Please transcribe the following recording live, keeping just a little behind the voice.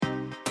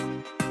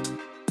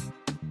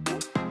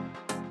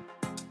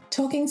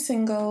Talking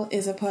Single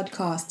is a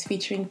podcast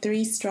featuring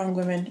three strong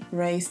women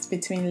raised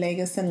between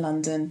Lagos and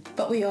London,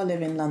 but we all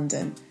live in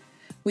London.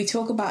 We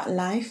talk about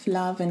life,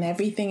 love, and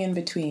everything in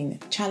between,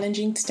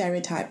 challenging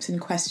stereotypes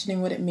and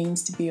questioning what it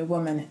means to be a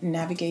woman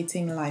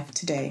navigating life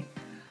today.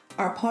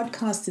 Our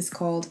podcast is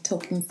called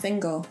Talking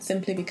Single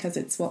simply because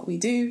it's what we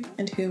do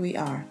and who we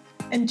are.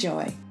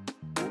 Enjoy.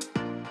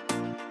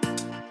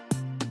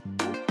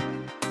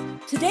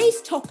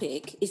 Today's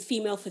topic is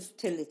female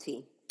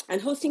fertility,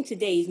 and hosting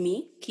today is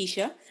me,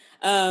 Keysha,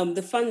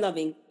 the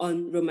fun-loving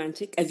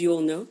unromantic, as you all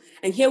know.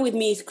 And here with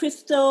me is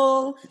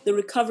Crystal, the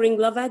recovering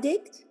love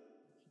addict.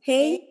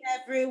 Hey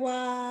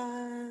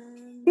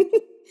everyone.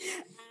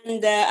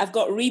 And I've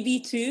got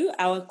Ribi too,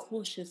 our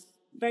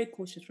very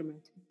cautious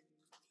romantic.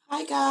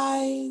 Hi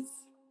guys.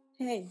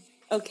 Hey.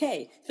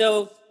 Okay,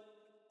 so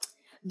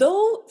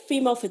though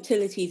female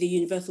fertility is a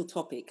universal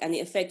topic and it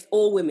affects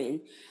all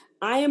women,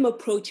 I am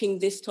approaching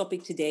this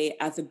topic today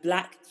as a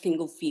Black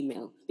single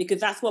female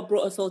because that's what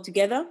brought us all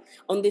together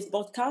on this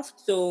podcast.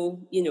 So,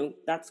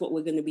 that's what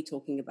we're going to be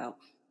talking about.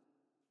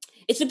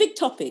 It's a big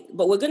topic,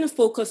 but we're going to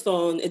focus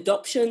on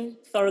adoption,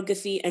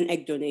 surrogacy, and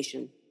egg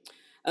donation.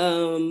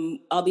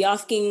 I'll be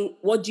asking,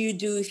 what do you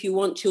do if you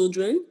want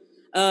children,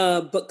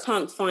 but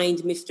can't find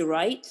Mr.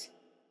 Right?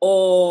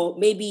 Or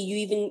maybe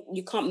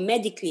you can't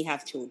medically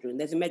have children.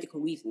 There's a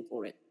medical reason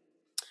for it.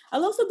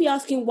 I'll also be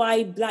asking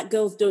why Black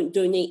girls don't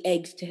donate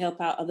eggs to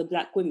help out other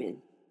Black women.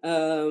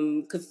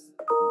 Because,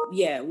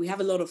 we have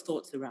a lot of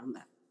thoughts around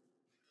that.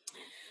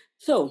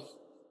 So,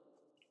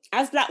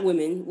 as Black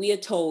women, we are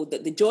told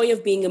that the joy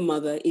of being a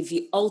mother is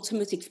the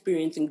ultimate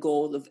experience and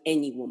goal of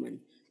any woman.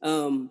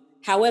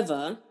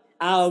 However,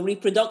 our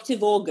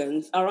reproductive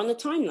organs are on a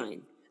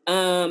timeline.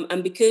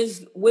 And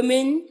because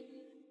women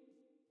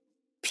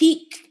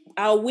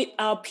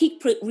our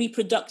peak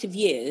reproductive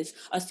years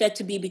are said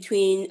to be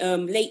between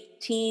late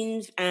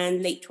teens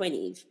and late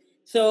 20s.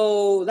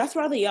 So that's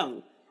rather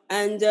young.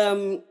 And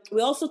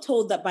we're also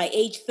told that by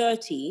age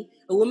 30,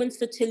 a woman's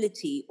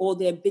fertility or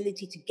the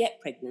ability to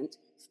get pregnant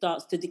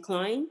starts to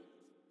decline.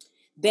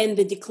 Then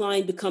the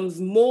decline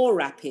becomes more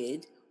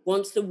rapid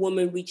once the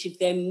woman reaches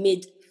their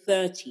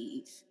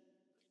mid-30s.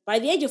 By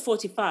the age of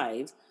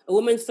 45, a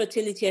woman's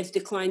fertility has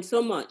declined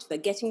so much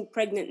that getting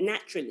pregnant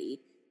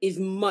naturally is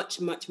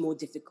much, much more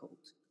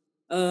difficult.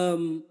 Let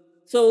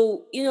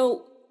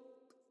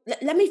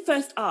me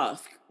first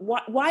ask,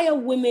 why are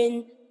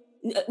women,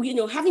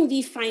 having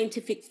these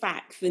scientific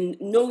facts and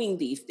knowing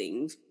these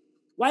things,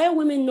 why are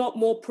women not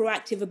more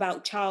proactive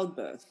about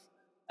childbirth?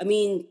 I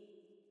mean,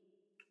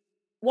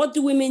 what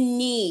do women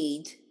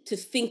need to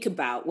think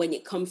about when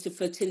it comes to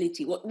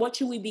fertility? What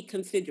should we be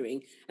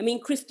considering? I mean,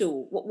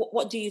 Crystal,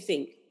 what do you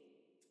think?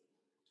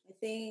 I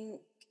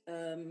think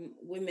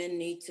women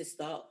need to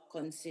start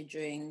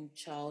considering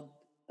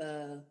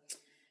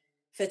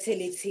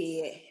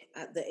fertility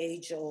at the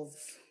age of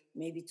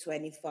maybe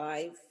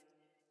 25.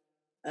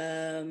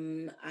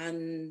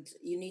 And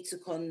you need to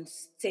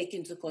take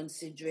into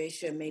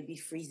consideration maybe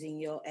freezing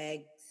your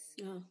eggs.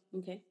 Oh,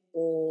 okay.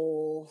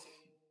 Or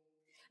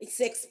it's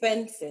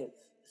expensive.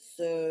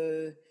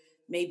 So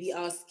maybe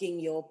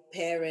asking your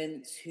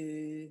parents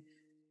who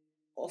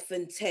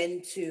often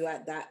tend to,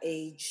 at that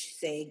age,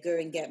 say, go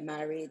and get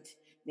married,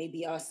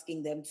 maybe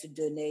asking them to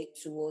donate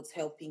towards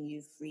helping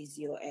you freeze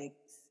your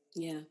eggs.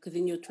 Yeah, because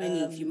in your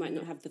 20s, you might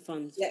not have the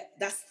funds. Yeah,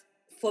 that's,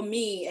 for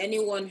me,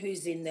 anyone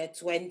who's in their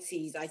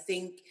 20s, I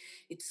think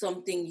it's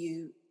something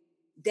you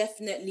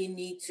definitely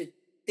need to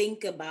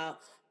think about.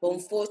 But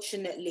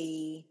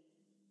unfortunately,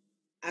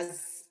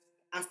 as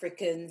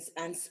Africans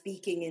and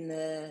speaking in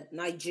a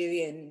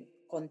Nigerian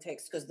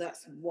context, because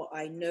that's what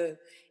I know,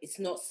 it's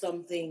not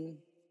something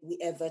we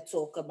ever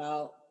talk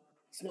about.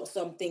 It's not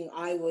something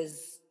I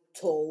was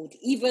told.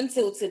 Even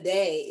till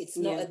today, it's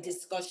not a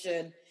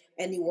discussion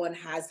anyone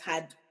has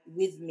had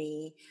with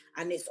me.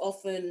 And it's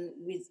often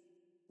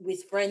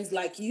with friends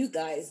like you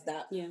guys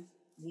that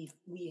we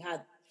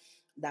had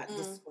that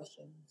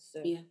discussion.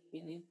 So Yeah.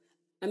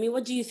 I mean,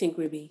 what do you think,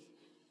 Ribi?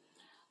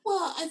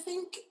 Well, I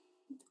think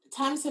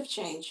times have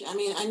changed. I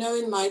mean, I know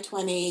in my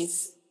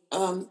 20s,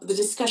 the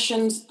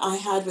discussions I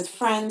had with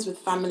friends, with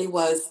family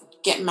was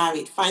get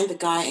married, find the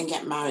guy and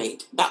get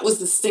married. That was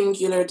the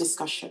singular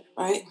discussion,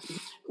 right?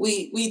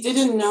 We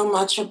didn't know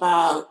much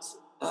about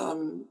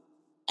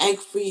egg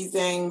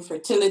freezing,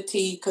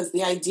 fertility, because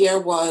the idea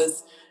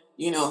was,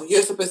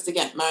 you're supposed to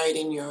get married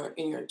in your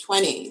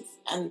 20s.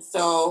 And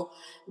so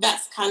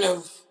that's kind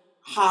of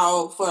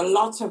how, for a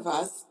lot of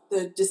us,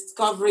 the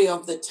discovery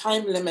of the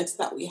time limits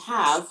that we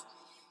have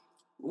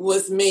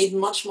was made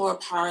much more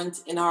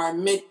apparent in our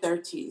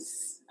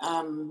mid-30s,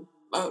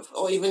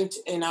 or even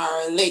in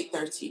our late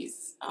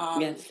 30s.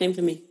 Same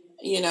for me.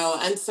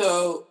 And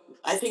so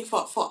I think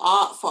for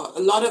a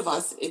lot of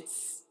us,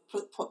 it's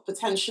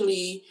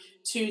potentially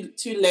too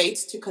late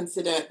to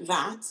consider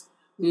that.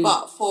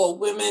 But for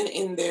women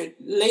in their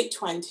late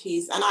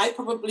 20s, and I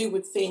probably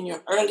would say in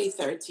your early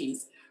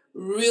 30s,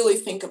 really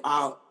think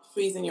about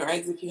freezing your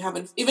eggs if you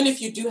haven't, even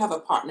if you do have a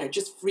partner,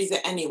 just freeze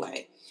it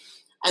anyway.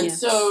 And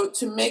so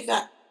to make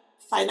that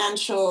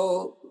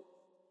financial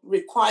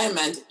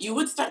requirement, you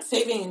would start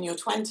saving in your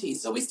 20s.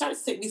 So we start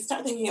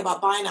thinking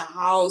about buying a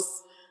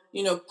house,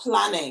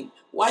 planning.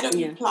 Why don't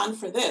you plan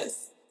for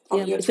this from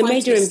your 20s? It's a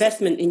major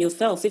investment in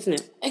yourself, isn't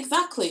it?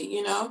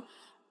 Exactly,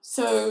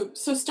 So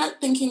start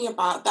thinking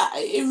about that.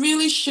 It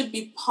really should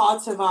be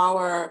part of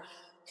our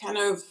kind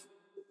of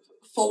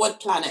forward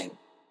planning.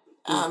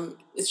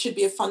 It should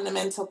be a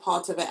fundamental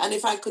part of it. And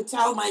if I could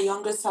tell my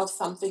younger self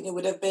something, it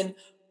would have been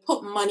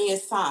put money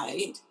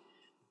aside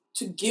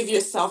to give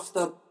yourself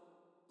the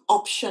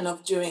option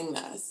of doing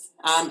this.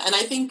 And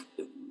I think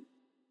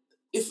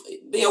if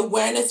the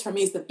awareness for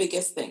me is the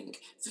biggest thing.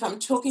 So if I'm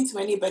talking to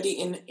anybody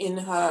in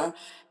her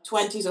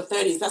 20s or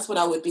 30s, that's what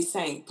I would be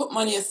saying. Put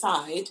money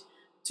aside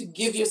to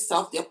give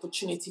yourself the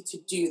opportunity to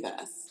do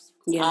this.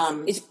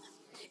 Yeah.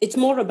 It's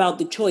more about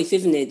the choice,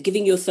 isn't it?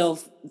 Giving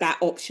yourself that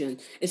option,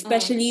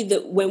 especially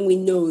that when we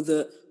know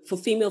that for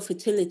female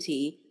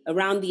fertility,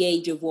 around the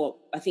age of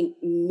I think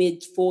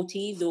mid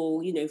 40s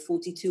or,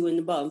 42 and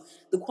above,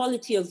 the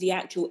quality of the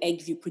actual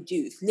eggs you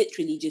produce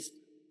literally just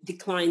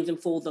declines and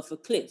falls off a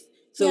cliff.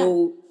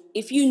 So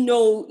if you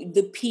know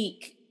the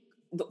peak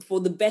for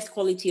the best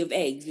quality of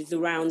eggs is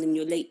around in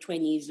your late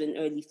 20s and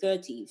early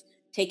 30s,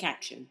 take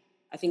action.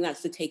 I think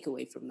that's the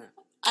takeaway from that.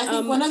 I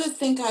think one other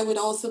thing I would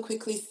also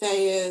quickly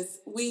say is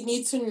we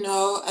need to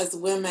know as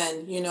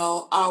women,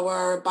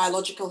 our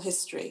biological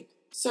history.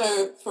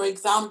 So, for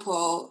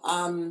example,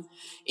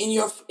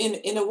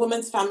 in a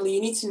woman's family,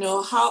 you need to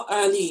know how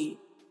early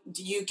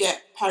do you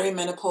get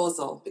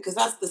perimenopausal, because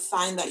that's the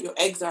sign that your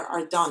eggs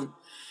are done.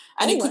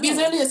 And it could be as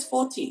early as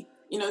 40.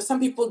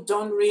 Some people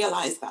don't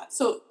realize that.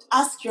 So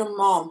ask your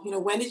mom,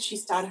 when did she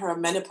start her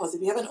menopause?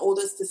 If you have an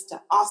older sister,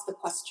 ask the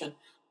question.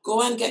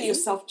 Go and get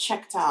yourself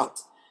checked out.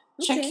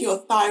 Check your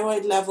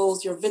thyroid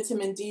levels, your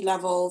vitamin D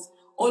levels.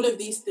 All of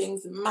these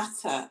things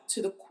matter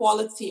to the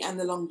quality and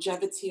the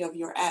longevity of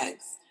your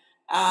eggs.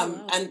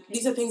 And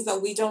these are things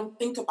that we don't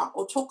think about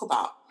or talk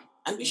about,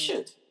 and we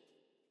should.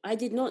 I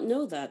did not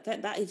know that.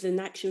 That is an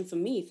action for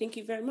me. Thank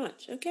you very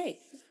much. Okay.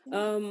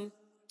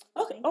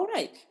 Okay. All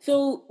right.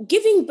 So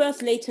giving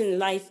birth later in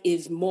life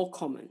is more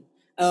common.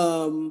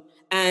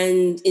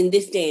 And in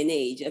this day and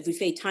age, as we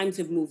say, times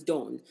have moved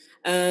on.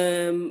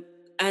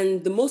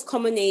 And the most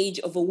common age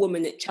of a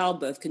woman at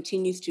childbirth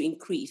continues to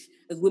increase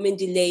as women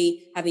delay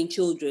having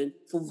children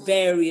for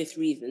various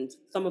reasons,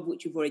 some of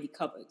which we've already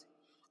covered.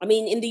 I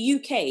mean, in the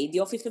UK,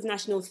 the Office of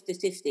National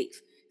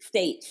Statistics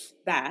states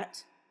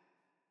that,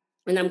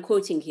 and I'm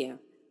quoting here,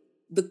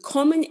 the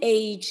common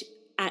age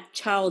at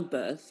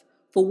childbirth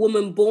for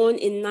women born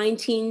in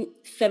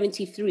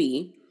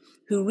 1973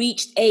 who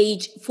reached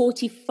age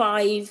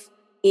 45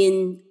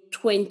 in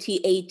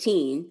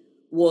 2018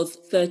 was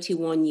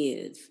 31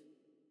 years,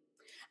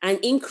 an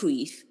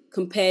increase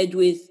compared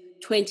with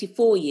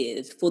 24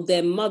 years for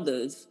their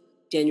mother's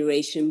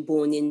generation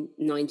born in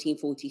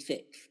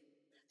 1946.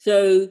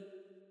 So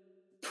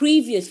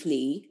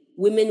previously,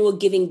 women were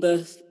giving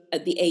birth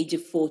at the age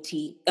of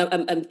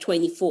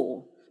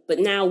 24, but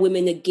now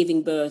women are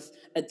giving birth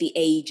at the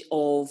age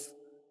of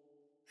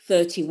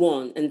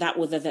 31, and that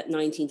was as at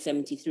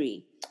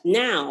 1973.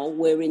 Now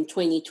we're in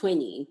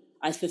 2020.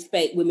 I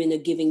suspect women are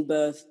giving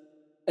birth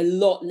a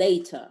lot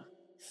later.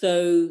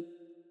 So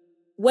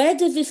where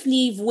does this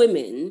leave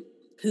women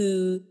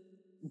who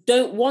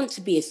don't want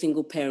to be a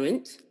single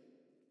parent,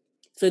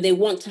 so they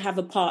want to have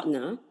a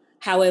partner,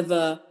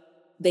 however,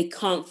 they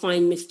can't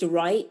find Mr.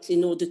 Right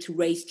in order to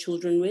raise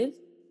children with,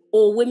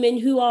 or women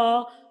who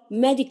are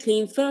medically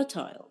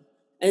infertile?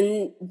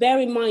 And bear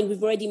in mind,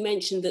 we've already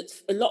mentioned that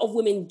a lot of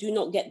women do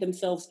not get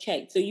themselves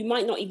checked. So you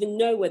might not even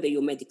know whether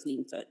you're medically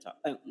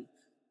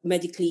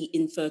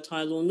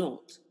infertile or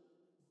not.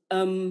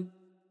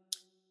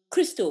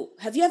 Crystal,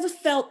 have you ever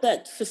felt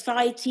that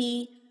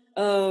society,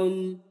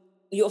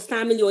 your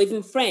family, or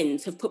even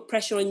friends have put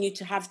pressure on you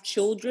to have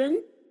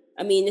children?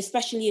 I mean,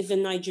 especially as a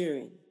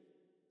Nigerian.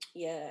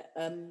 Yeah,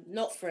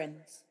 not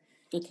friends.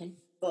 Okay.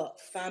 But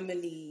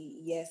family,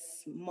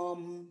 yes,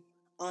 mom,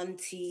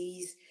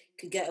 aunties,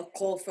 could get a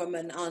call from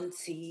an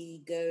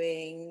auntie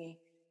going,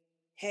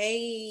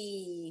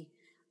 hey,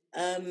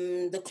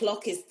 the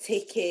clock is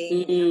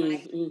ticking. And I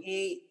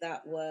hate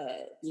that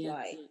word.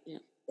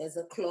 There's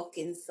a clock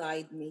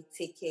inside me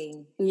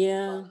ticking.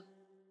 Yeah. But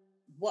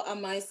what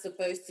am I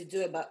supposed to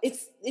do about it?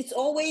 It's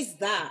always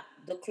that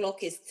the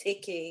clock is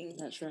ticking.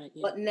 That's right.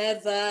 Yeah. But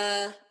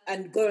never,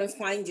 and go and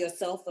find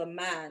yourself a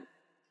man.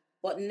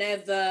 But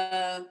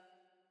never,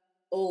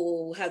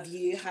 have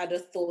you had a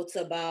thought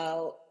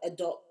about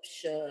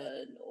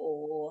adoption,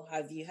 or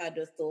have you had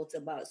a thought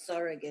about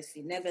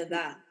surrogacy? Never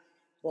that,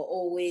 but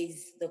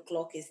always the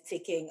clock is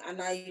ticking.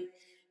 And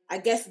I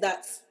guess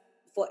that's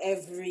for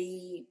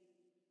every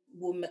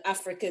woman,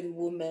 African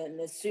woman.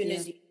 As soon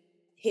as you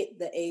hit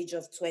the age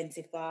of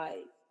 25,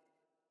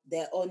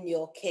 they're on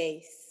your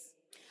case.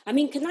 I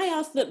mean, can I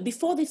ask that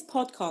before this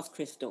podcast,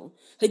 Crystal,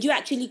 had you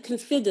actually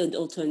considered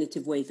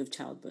alternative ways of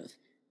childbirth?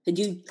 Had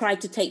you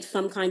tried to take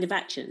some kind of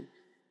action?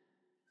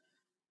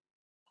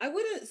 I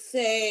wouldn't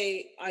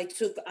say I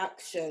took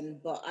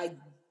action, but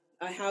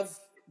I have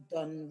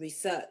done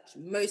research,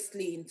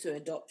 mostly into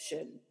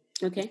adoption.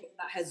 Okay.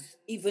 That has,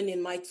 even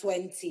in my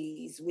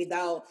 20s,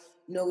 without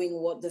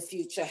knowing what the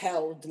future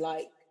held,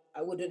 like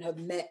I wouldn't have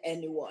met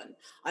anyone.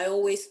 I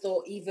always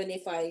thought even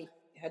if I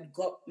had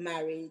got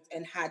married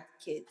and had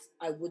kids,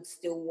 I would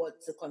still want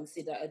to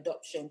consider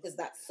adoption because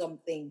that's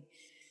something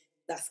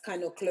that's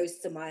kind of close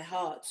to my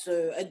heart.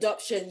 So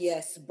adoption,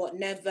 yes, but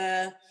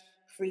never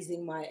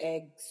freezing my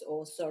eggs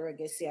or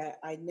surrogacy.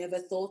 I never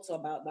thought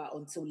about that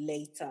until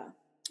later.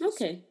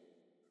 Okay.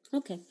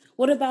 Okay.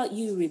 What about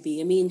you,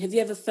 Ribi? I mean, have you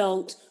ever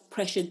felt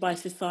pressured by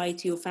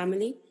society or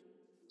family?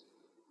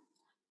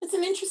 It's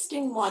an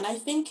interesting one. I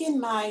think in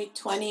my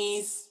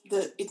 20s,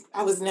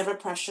 I was never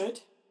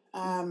pressured.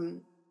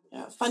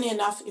 Funny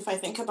enough, if I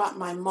think about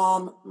my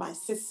mom, my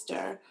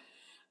sister,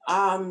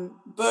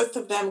 both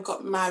of them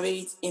got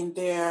married in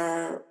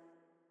their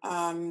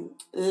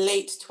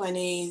late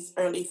 20s,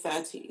 early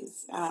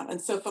 30s. And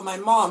so for my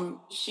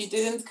mom, she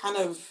didn't kind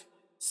of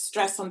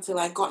stress until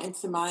I got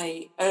into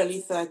my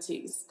early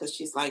 30s because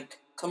she's like,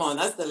 come on,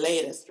 that's the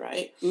latest,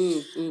 right?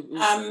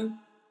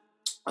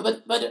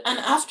 But and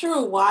after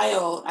a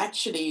while,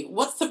 actually,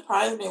 what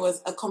surprised me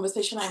was a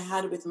conversation I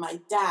had with my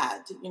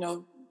dad.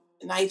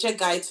 Niger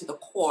guy to the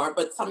core,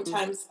 but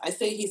sometimes I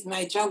say he's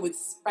Niger with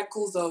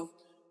speckles of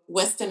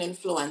Western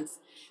influence.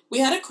 We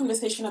had a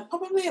conversation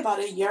probably about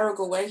a year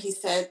ago where he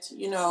said,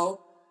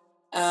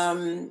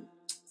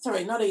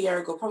 sorry, not a year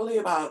ago, probably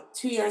about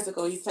 2 years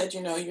ago, he said,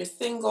 you're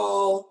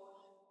single,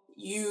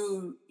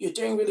 you're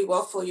doing really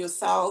well for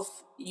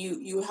yourself,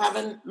 you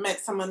haven't met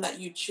someone that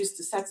you choose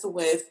to settle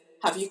with.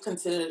 Have you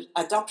considered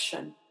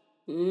adoption?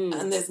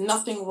 And there's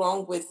nothing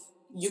wrong with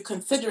you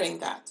considering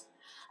that.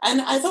 And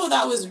I thought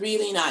that was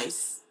really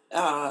nice,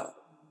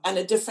 and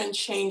a different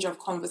change of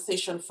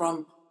conversation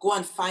from go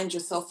and find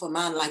yourself a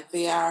man like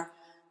they are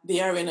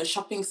in a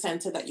shopping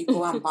center that you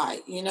go and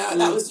buy.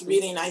 That was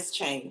really nice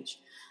change.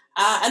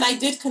 And I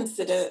did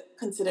consider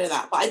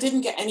that, but I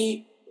didn't get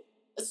any.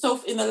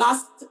 So in the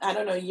last, I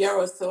don't know, year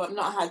or so, I've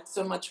not had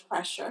so much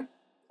pressure.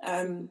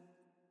 And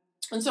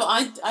so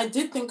I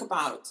did think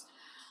about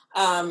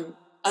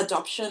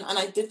adoption, and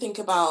I did think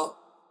about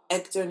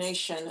egg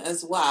donation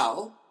as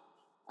well.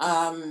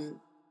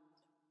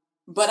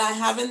 But I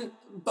haven't,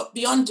 but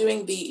beyond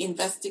doing the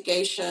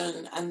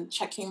investigation and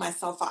checking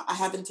myself out, I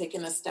haven't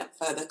taken a step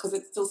further because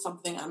it's still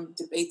something I'm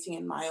debating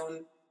in my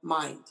own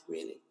mind,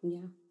 really.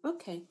 Yeah.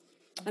 Okay.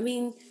 I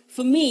mean,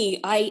 for me,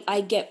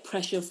 I get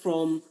pressure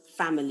from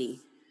family.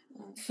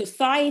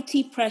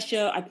 Society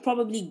pressure, I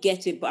probably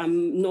get it, but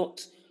I'm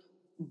not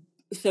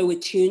so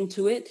attuned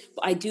to it.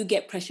 But I do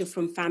get pressure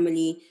from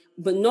family,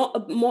 but not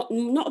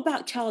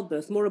about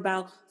childbirth, more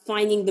about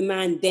finding the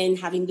man, then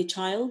having the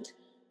child.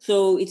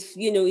 So it's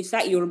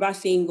that Yoruba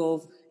saying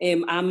of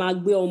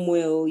amagbe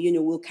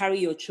omo, we'll carry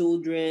your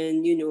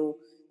children, to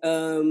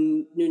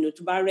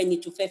barreni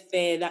to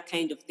fefe, that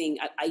kind of thing.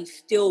 I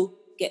still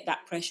get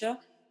that pressure,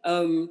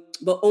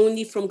 but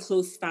only from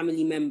close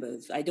family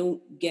members. I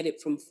don't get it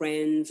from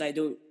friends. I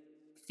don't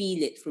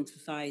feel it from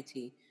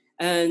society.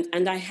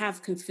 And I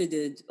have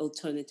considered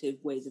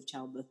alternative ways of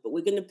childbirth, but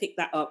we're going to pick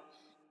that up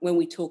when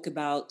we talk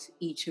about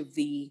each of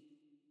the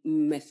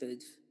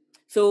methods.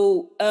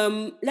 So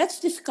let's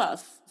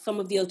discuss some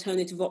of the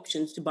alternative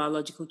options to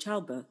biological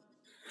childbirth.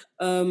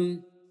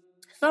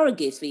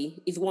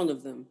 Surrogacy is one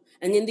of them.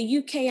 And in the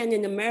UK and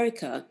in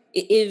America,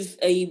 it is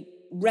a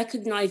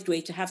recognized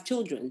way to have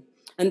children.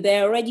 And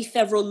there are already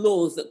several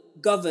laws that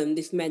govern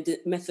this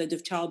method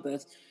of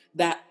childbirth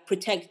that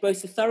protect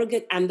both the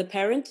surrogate and the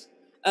parent.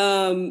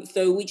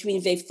 So which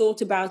means they've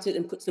thought about it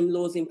and put some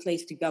laws in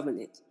place to govern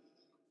it.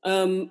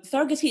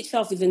 Surrogacy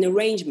itself is an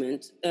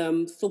arrangement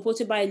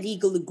supported by a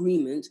legal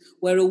agreement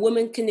where a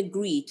woman can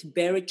agree to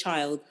bear a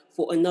child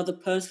for another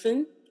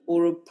person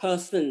or a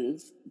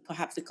persons,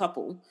 perhaps a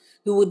couple,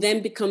 who will then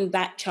become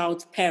that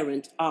child's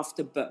parent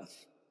after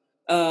birth.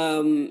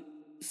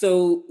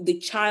 So the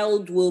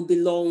child will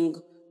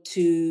belong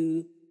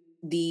to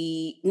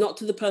not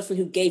to the person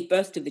who gave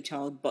birth to the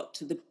child, but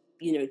to the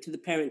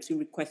parents who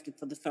requested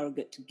for the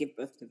surrogate to give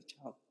birth to the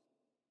child.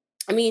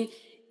 I mean,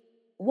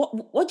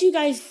 what do you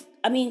guys?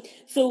 I mean,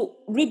 so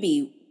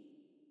Ribi,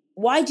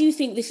 why do you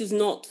think this is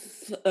not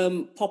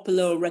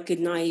popular or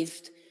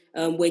recognized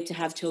way to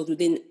have children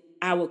within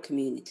our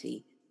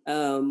community?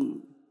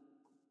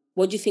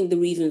 What do you think the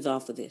reasons are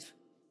for this?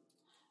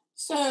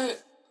 So,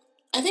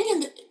 I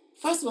think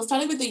first of all,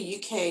 starting with the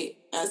UK,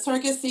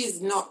 surrogacy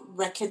is not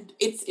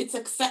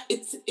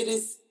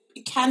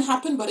it can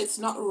happen, but it's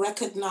not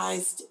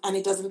recognized, and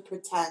it doesn't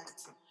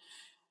protect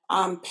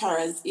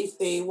parents if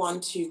they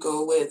want to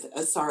go with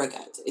a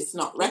surrogate. It's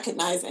not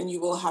recognized, and you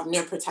will have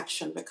no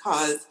protection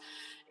because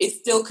it's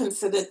still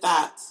considered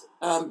that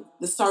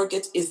the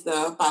surrogate is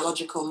the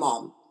biological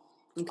mom.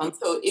 Okay. And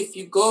so if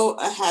you go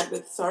ahead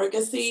with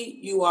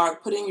surrogacy, you are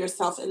putting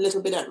yourself a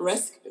little bit at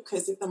risk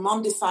because if the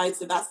mom decides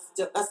that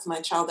that's my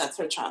child, that's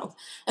her child,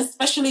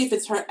 especially if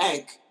it's her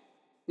egg.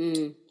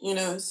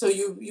 So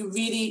you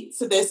really,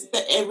 so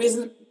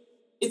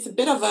it's a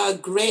bit of a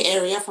gray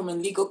area from a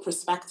legal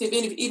perspective.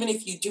 Even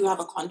if you do have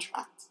a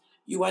contract,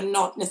 you are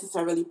not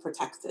necessarily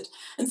protected.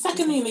 And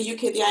secondly, in the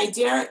UK, the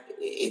idea,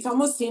 it's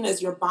almost seen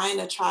as you're buying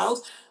a child.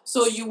 So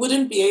you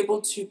wouldn't be able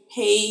to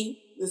pay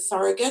the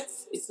surrogates.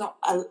 It's not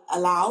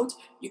allowed.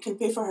 You can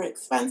pay for her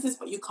expenses,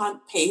 but you can't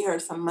pay her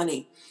some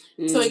money.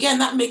 So again,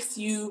 that makes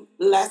you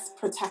less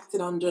protected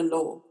under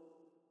law.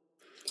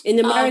 In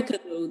America,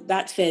 though,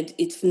 that said,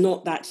 it's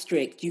not that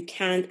strict. You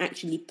can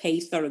actually pay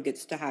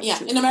surrogates to have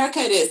children. In America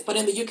it is, but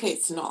in the UK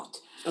it's not.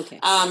 Okay.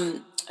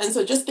 And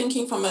so just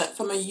thinking from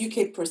a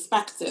UK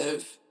perspective,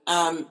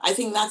 I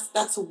think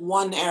that's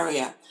one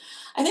area.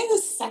 I think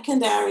the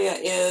second area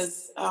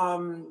is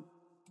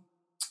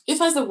if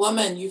as a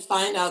woman you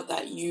find out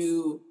that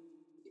you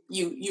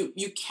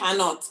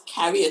cannot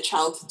carry a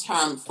child to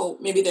term, for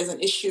maybe there's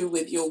an issue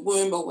with your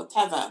womb or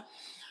whatever.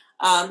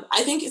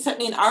 I think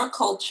certainly in our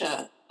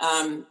culture,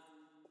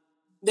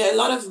 there are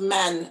a lot of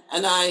men,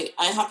 and I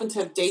happen to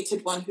have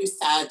dated one who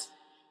said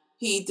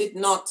he did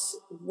not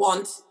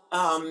want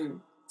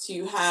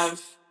to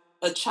have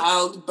a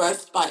child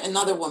birthed by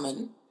another woman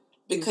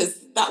because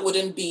that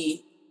wouldn't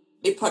be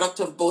a product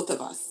of both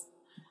of us.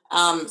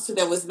 So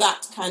there was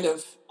that kind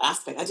of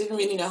aspect. I didn't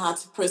really know how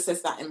to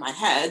process that in my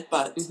head,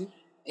 but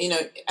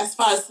as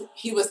far as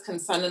he was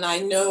concerned, and I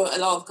know a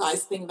lot of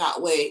guys think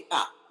that way,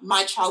 that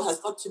my child has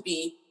got to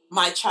be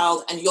my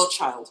child and your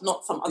child,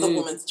 not some other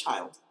woman's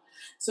child.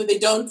 So they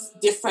don't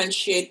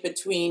differentiate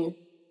between,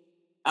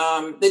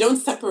 they don't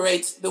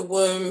separate the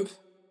womb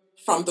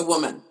from the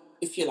woman,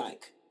 if you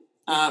like.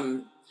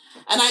 And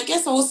I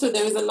guess also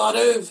there is a lot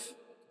of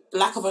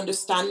lack of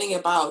understanding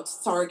about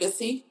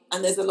surrogacy,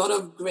 and there's a lot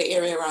of gray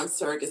area around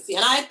surrogacy.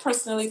 And I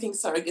personally think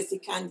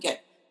surrogacy can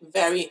get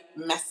very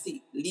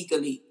messy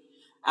legally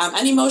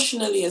and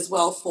emotionally as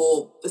well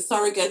for the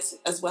surrogate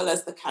as well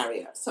as the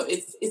carrier. So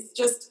it's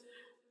just,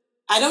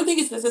 I don't think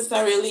it's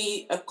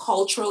necessarily a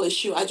cultural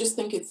issue. I just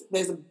think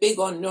there's a big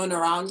unknown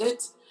around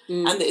it,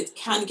 and it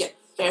can get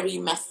very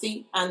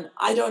messy. And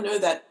I don't know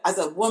that as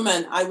a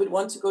woman, I would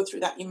want to go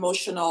through that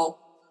emotional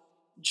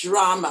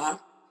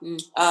drama.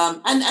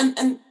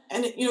 And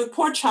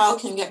poor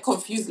child can get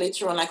confused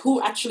later on, like,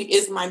 who actually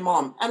is my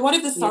mom? And what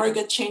if the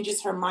surrogate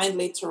changes her mind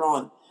later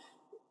on?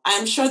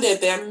 I'm sure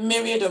that there are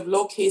myriad of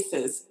law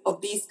cases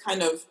of these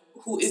kind of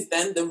who is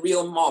then the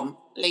real mom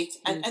late.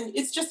 And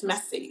it's just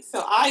messy.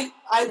 So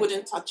I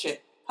wouldn't touch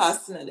it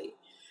personally,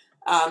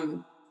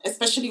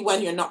 especially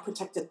when you're not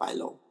protected by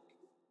law.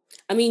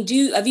 I mean, do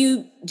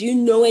you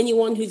know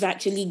anyone who's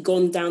actually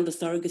gone down the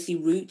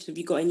surrogacy route? Have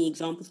you got any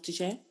examples to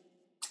share?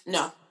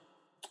 No.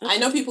 I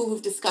know people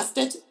who've discussed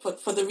it,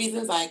 but for the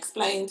reasons I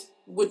explained,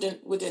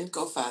 wouldn't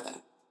go further.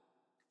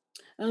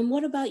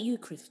 What about you,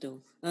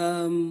 Crystal?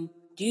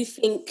 Do you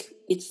think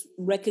it's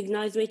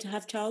recognised way to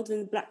have child in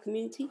the Black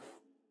community?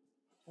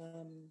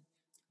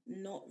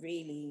 Not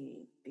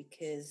really,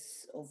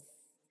 because of,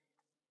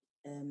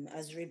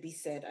 as Ribi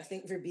said, I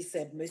think Ribi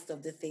said most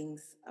of the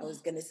things I was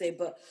going to say,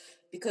 but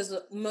because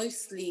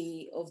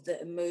mostly of the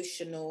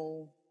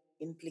emotional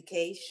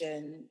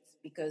implications,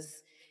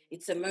 because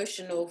it's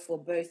emotional for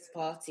both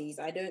parties.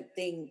 I don't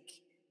think,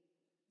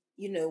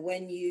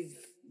 when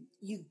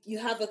you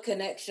have a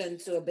connection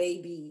to a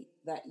baby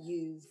that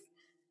you've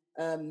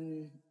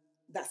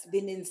that's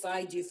been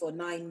inside you for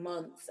 9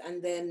 months,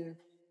 and then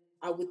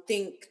I would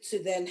think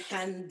to then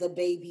hand the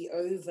baby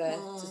over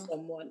to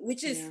someone,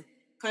 which is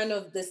kind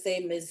of the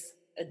same as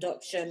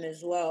adoption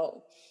as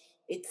well.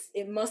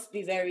 It must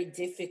be very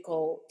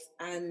difficult,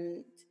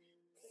 and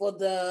for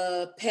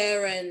the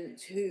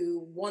parent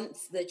who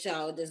wants the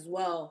child as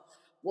well,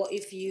 what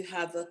if you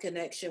have a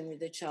connection with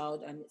the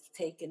child and it's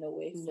taken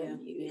away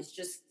from you?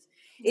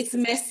 It's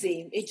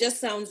messy. It just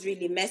sounds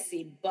really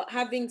messy. But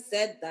having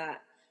said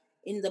that,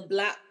 in the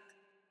Black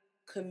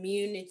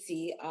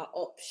community, our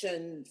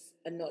options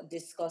are not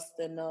discussed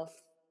enough.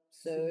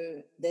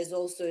 So there's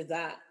also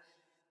that.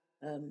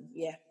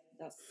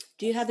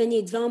 Do you have any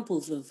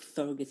examples of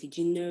surrogacy?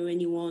 Do you know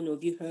anyone, or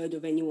have you heard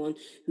of anyone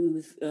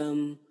who's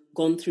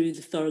gone through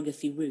the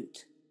surrogacy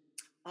route?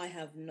 I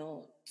have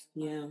not.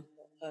 Yeah. I have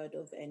not heard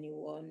of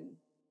anyone,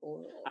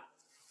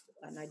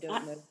 and I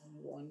don't know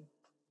anyone.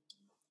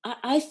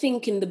 I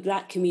think in the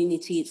Black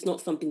community, it's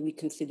not something we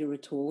consider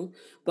at all.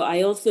 But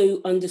I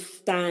also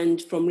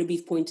understand from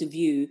Ribi's point of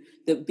view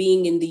that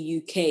being in the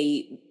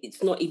UK,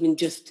 it's not even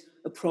just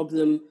a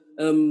problem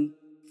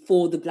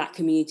for the Black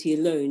community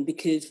alone,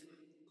 because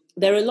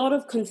there are a lot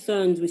of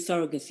concerns with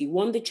surrogacy.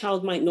 One, the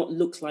child might not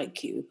look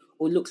like you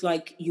or look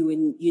like you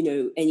and,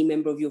 any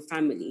member of your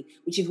family,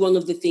 which is one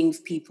of the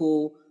things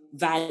people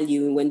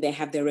value when they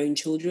have their own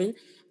children.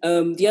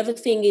 The other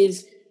thing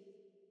is,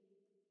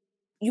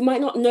 you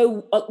might not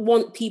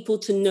want people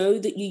to know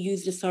that you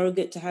used a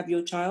surrogate to have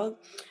your child.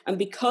 And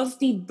because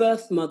the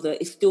birth mother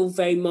is still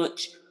very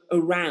much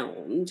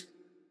around,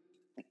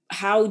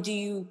 how do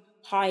you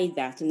hide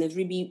that? And as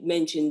Ribi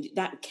mentioned,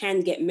 that can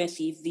get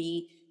messy if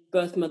the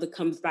birth mother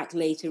comes back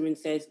later and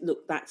says,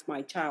 look, that's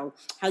my child.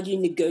 How do you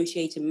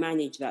negotiate and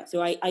manage that?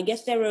 So I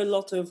guess there are a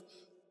lot of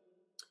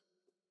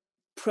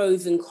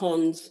pros and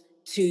cons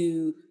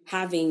to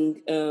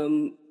having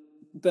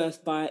birth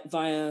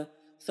via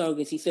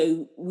surrogacy.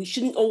 So we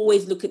shouldn't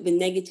always look at the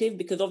negative,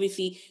 because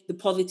obviously the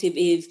positive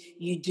is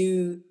you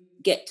do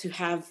get to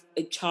have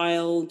a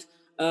child.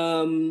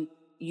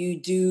 You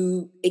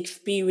do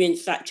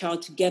experience that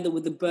child together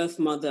with the birth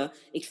mother,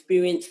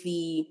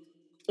 especially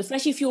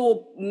if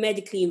you're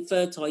medically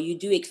infertile, you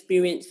do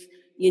experience,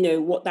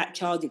 what that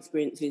child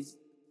experiences,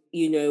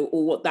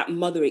 or what that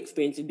mother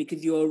experiences,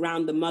 because you're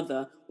around the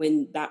mother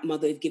when that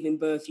mother is giving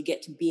birth. You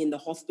get to be in the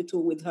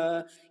hospital with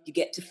her. You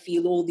get to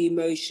feel all the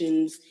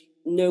emotions,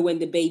 know when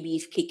the baby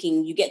is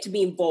kicking. You get to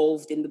be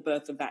involved in the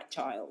birth of that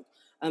child.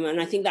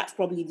 And I think that's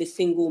probably the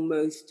single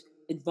most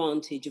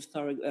advantage of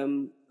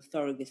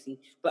surrogacy.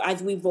 But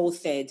as we've all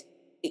said,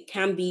 it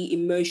can be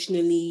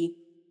emotionally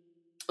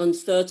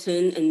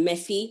uncertain and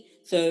messy.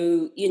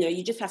 So,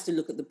 you just have to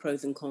look at the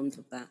pros and cons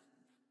of that.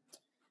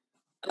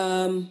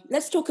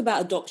 Let's talk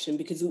about adoption,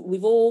 because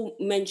we've all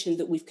mentioned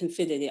that we've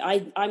considered it.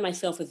 I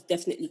myself have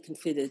definitely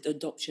considered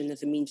adoption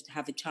as a means to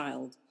have a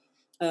child.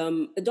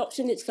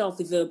 Adoption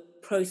itself is a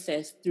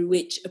process through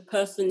which a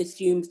person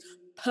assumes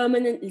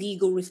permanent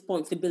legal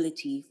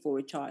responsibility for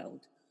a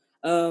child.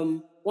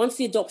 Once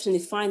the adoption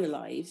is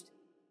finalized,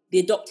 the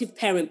adoptive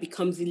parent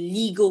becomes the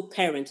legal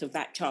parent of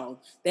that child.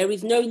 There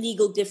is no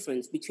legal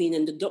difference between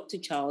an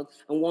adopted child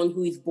and one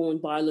who is born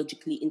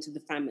biologically into the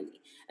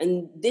family.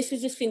 And this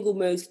is the single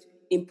most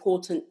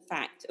important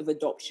fact of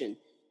adoption.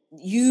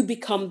 You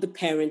become the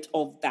parent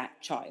of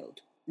that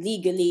child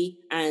legally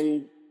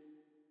and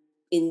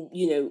in,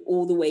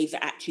 all the ways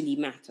that actually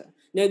matter.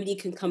 Nobody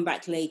can come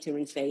back later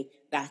and say,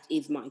 that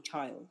is my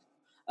child.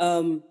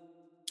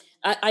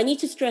 I need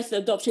to stress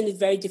that adoption is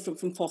very different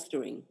from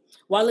fostering.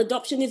 While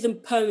adoption is a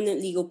permanent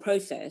legal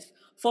process,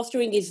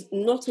 fostering is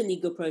not a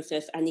legal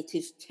process and it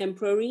is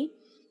temporary.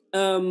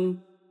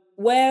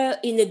 Where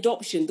in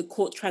adoption, the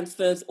court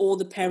transfers all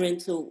the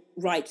parental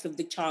rights of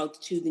the child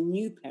to the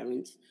new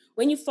parents.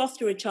 When you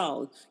foster a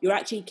child, you're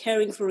actually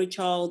caring for a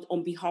child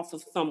on behalf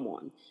of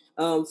someone.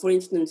 For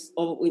instance,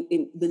 or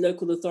in the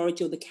local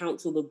authority or the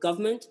council or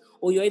government,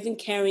 or you're even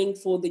caring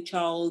for the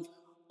child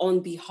on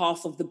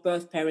behalf of the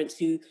birth parents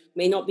who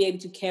may not be able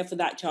to care for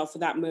that child for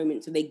that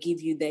moment, so they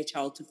give you their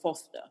child to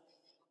foster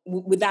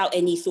without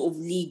any sort of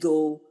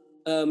legal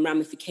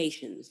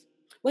ramifications.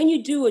 When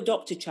you do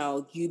adopt a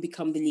child, you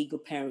become the legal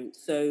parent.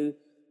 So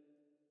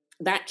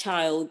that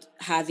child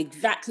has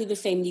exactly the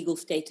same legal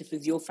status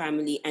as your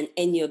family and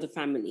any other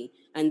family,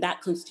 and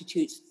that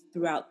constitutes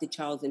throughout the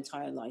child's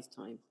entire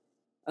lifetime.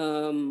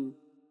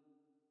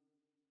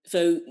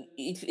 So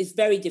it's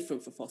very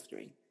different for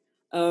fostering.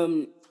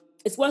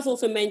 It's worth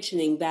also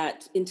mentioning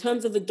that in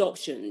terms of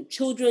adoption,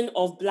 children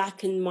of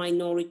Black and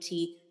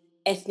minority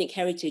ethnic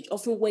heritage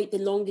often wait the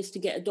longest to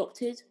get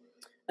adopted,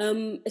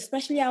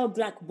 especially our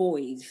Black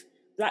boys.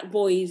 Black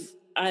boys,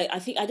 I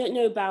think, I don't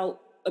know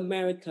about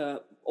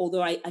America,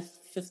 although I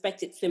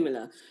suspect it's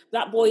similar.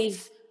 Black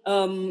boys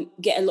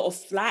get a lot of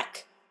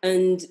flack,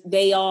 and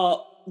they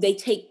have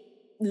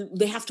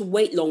to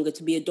wait longer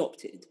to be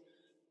adopted.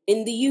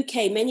 In the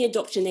UK, many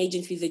adoption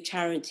agencies and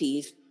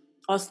charities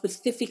are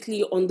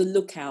specifically on the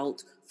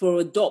lookout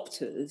for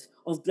adopters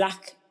of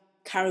Black,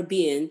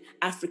 Caribbean,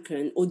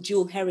 African, or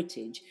dual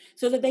heritage,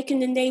 so that they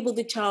can enable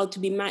the child to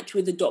be matched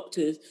with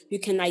adopters who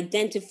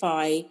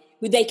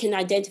they can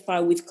identify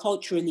with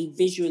culturally,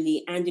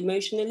 visually, and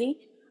emotionally.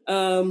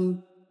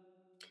 So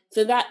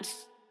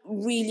that's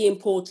really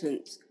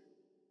important.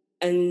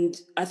 And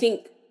I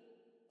think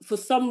for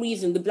some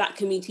reason, the Black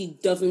community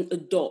doesn't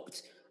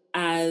adopt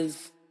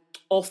as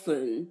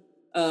often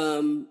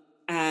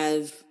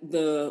as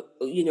the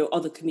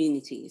other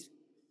communities.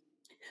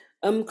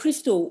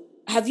 Crystal,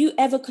 have you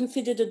ever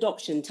considered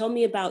adoption? Tell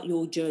me about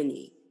your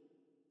journey.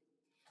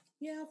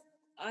 Yeah,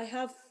 I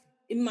have.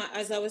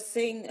 As I was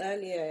saying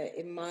earlier,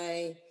 in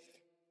my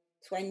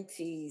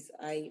 20s,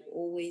 I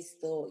always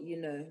thought,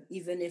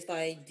 even if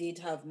I did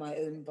have my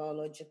own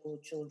biological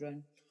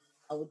children,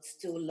 I would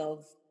still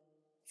love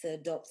to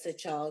adopt a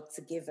child,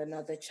 to give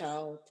another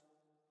child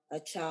a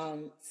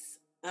chance.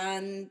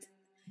 And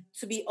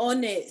to be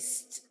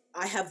honest,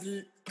 I have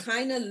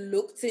kind of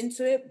looked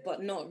into it,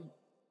 but not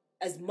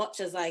as much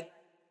as I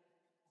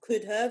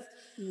could have.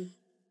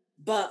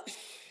 But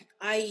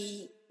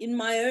in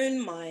my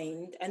own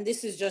mind, and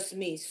this is just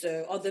me,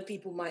 so other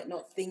people might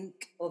not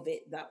think of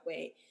it that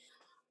way,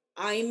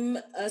 I'm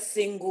a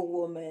single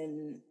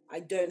woman. I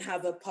don't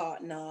have a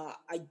partner.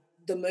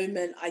 The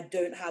moment I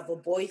don't have a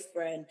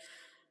boyfriend.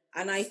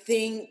 And I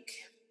think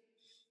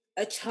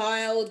a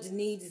child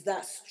needs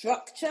that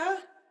structure.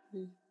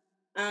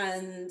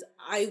 And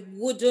I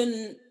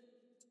wouldn't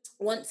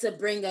want to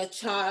bring a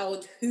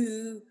child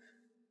who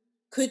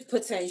could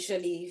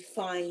potentially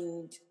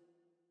find,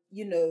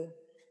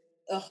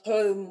 a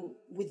home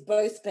with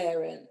both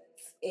parents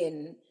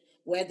in,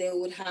 where they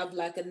would have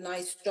like a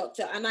nice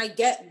structure. And I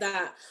get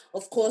that,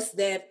 of course,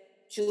 there are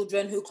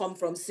children who come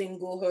from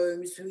single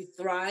homes who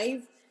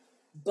thrive,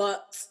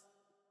 but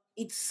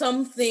it's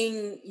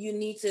something you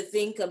need to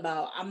think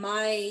about. Am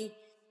I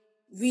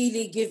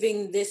really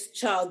giving this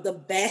child the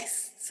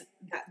best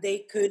that they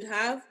could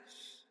have?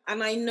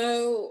 And I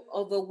know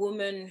of a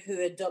woman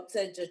who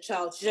adopted a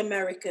child. She's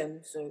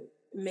American, so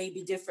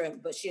maybe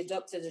different, but she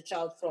adopted a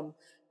child from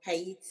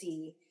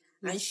Haiti.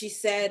 And she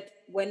said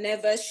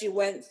whenever she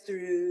went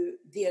through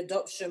the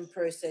adoption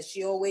process,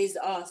 she always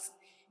asked,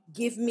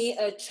 give me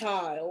a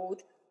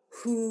child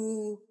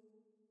who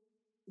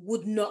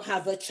would not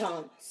have a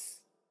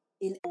chance.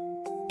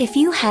 If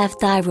you have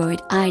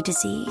thyroid eye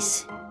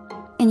disease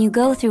and you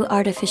go through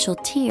artificial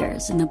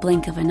tears in the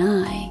blink of an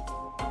eye,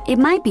 it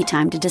might be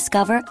time to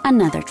discover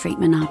another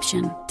treatment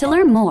option. To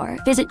learn more,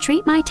 visit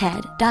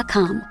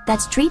treatmyted.com.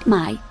 That's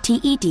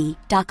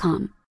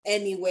treatmyted.com.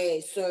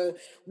 Anyway, so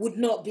would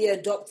not be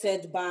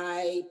adopted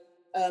by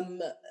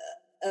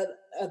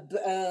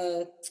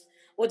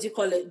what do you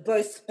call it,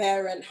 birth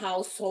parent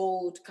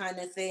household kind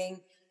of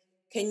thing.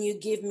 Can you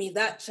give me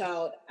that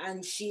child?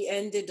 And she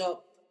ended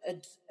up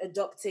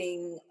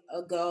adopting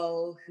a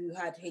girl who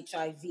had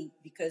HIV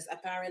because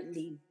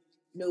apparently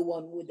no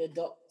one would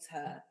adopt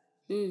her.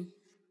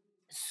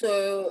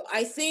 So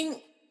I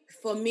think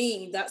for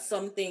me, that's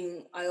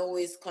something I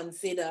always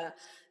consider,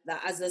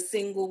 that as a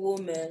single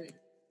woman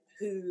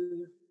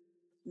who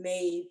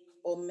may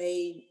or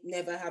may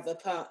never have a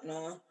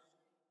partner,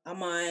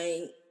 am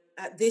I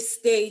at this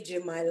stage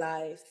in my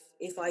life,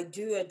 if I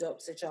do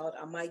adopt a child,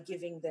 am I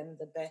giving them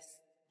the best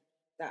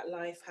that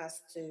life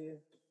has to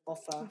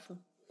offer?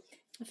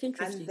 That's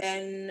interesting. And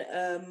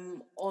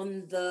then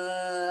on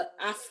the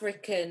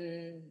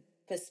African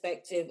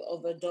perspective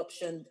of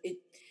adoption,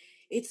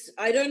 it's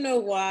I don't know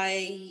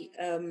why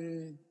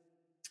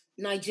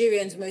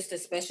Nigerians, most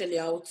especially,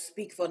 I would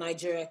speak for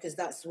Nigeria because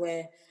that's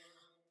where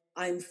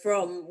I'm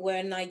from,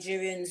 where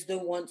Nigerians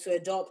don't want to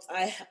adopt.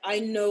 I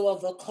know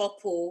of a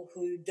couple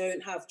who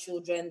don't have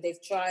children.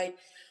 They've tried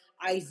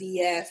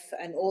IVF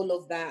and all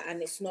of that,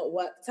 and it's not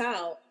worked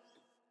out.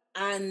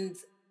 And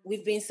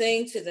we've been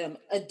saying to them,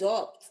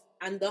 adopt.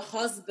 And the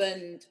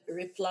husband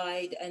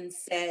replied and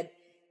said,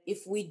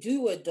 if we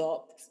do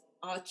adopt,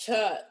 our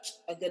church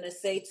are going to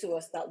say to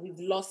us that we've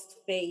lost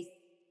faith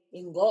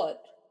in God.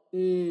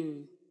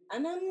 And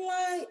I'm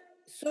like,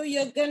 so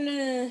you're going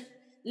to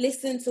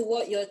listen to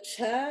what your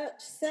church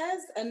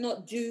says and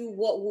not do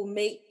what will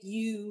make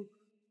you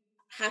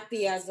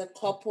happy as a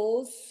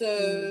couple?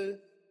 So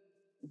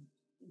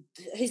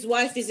his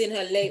wife is in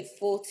her late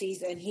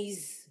 40s and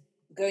he's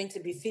going to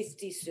be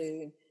 50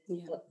 soon.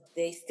 But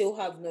they still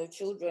have no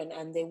children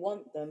and they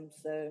want them.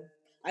 So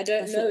I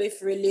don't know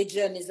if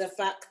religion is a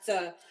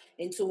factor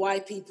into why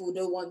people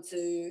don't want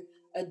to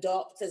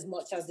adopt as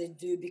much as they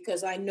do,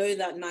 because I know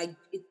that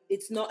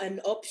it's not an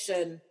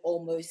option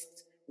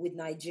almost with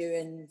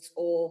Nigerians,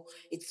 or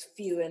it's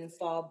few and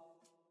far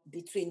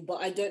between.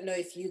 But I don't know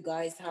if you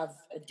guys have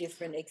a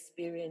different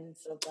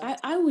experience of that.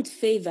 I would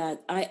say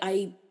that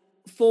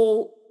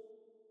for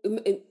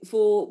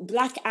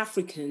Black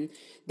African,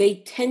 they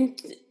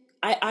tend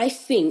I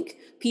think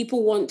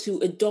people want to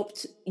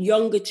adopt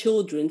younger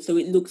children so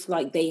it looks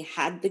like they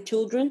had the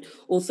children,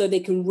 or so they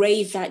can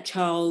raise that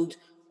child,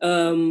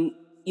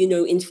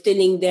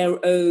 instilling their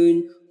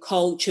own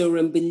culture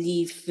and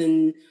beliefs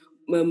and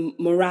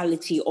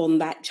morality on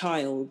that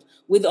child.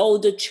 With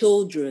older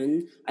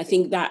children, I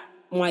think that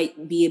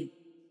they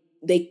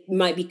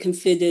might be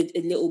considered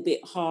a little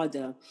bit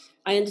harder.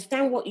 I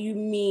understand what you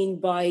mean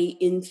by,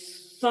 in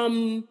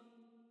some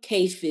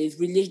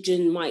cases,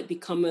 religion might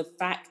become a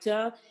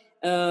factor.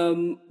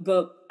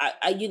 But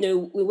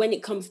when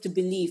it comes to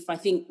belief, I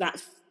think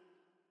that's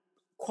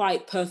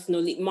quite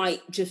personal. It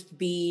might just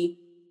be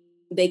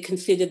they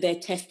consider they're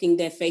testing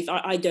their faith.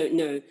 I don't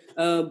know,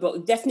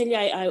 but definitely,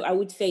 I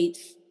would say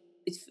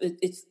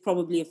it's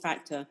probably a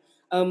factor.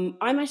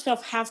 I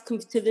myself have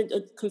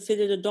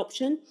considered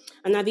adoption,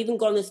 and I've even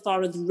gone as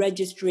far as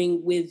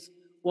registering with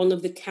one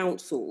of the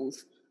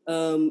councils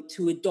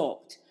to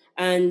adopt,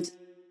 and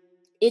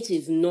it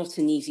is not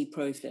an easy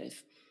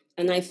process.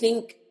 And I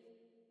think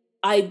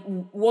I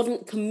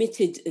wasn't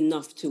committed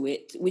enough to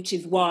it, which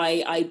is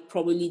why I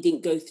probably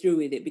didn't go through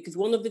with it. Because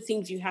one of the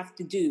things you have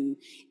to do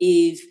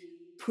is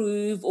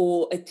prove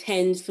or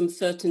attend some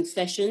certain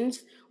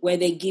sessions where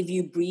they give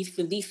you briefs.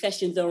 So these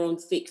sessions are on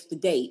fixed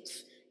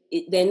dates.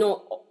 They're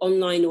not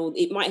online, or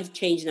it might have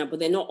changed now, but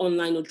they're not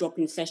online or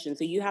drop-in sessions.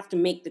 So you have to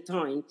make the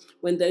time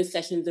when those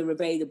sessions are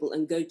available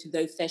and go to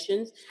those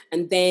sessions.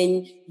 And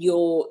then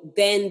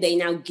they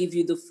now give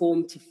you the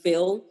form to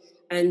fill.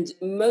 And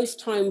most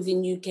times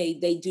in UK,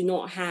 they do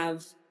not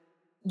have,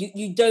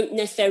 you don't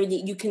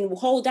necessarily, you can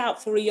hold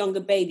out for a younger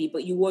baby,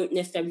 but you won't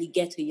necessarily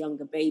get a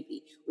younger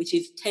baby, which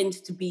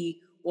tends to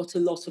be what a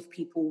lot of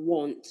people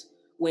want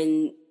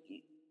when,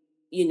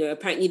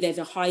 apparently there's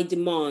a high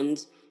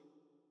demand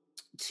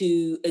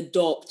to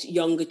adopt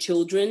younger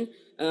children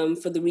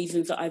for the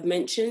reasons that I've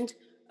mentioned.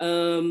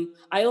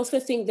 I also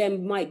think there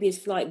might be a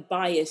slight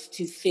bias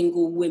to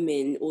single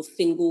women or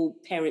single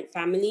parent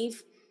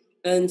families.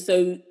 And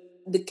so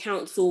the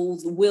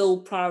councils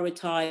will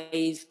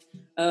prioritize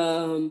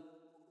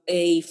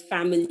a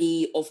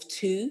family of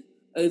two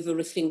over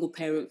a single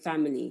parent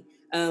family.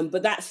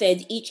 But that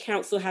said, each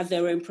council has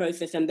their own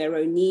process and their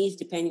own needs,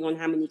 depending on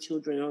how many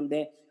children are on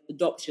their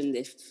adoption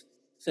lists.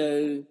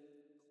 So,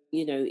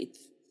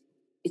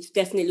 it's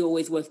definitely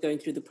always worth going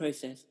through the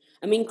process.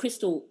 I mean,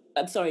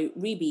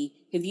 Ribi,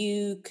 have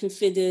you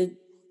considered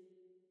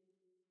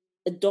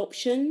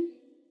adoption?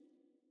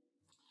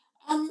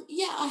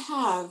 Yeah, I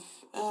have.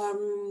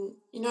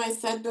 I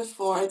said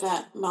before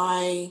that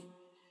my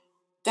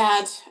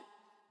dad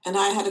and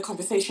I had a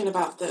conversation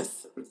about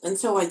this, and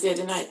so I did,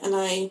 and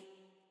I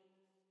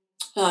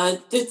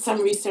did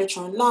some research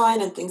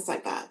online and things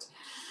like that.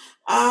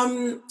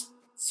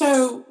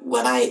 So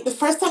the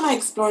first time I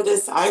explored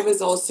this, I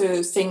was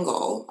also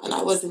single and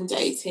I wasn't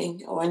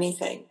dating or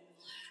anything.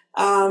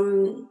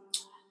 And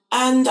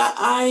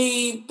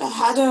I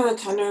had a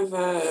kind of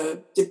a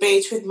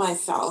debate with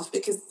myself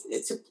because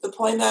it's the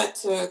point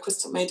that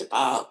Crystal made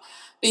about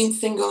being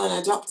single and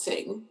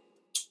adopting,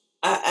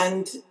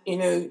 and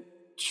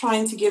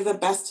trying to give the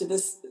best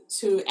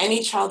to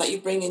any child that you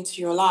bring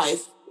into your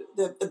life.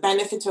 The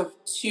benefit of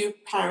two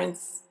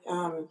parents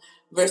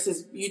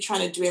versus you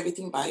trying to do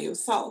everything by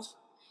yourself.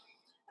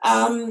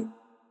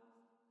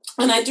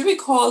 And I do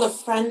recall a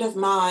friend of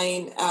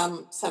mine,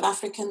 South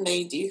African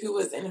lady who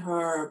was in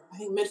her, I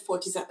think,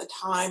 mid-40s at the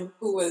time,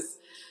 who was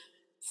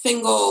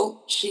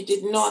single. She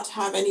did not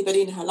have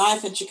anybody in her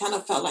life, and she kind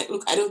of felt like,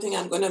 look, I don't think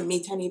I'm going to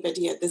meet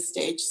anybody at this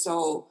stage.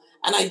 So,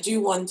 and I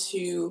do want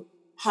to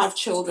have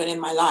children in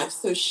my life.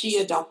 So she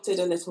adopted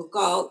a little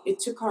girl. It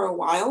took her a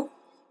while,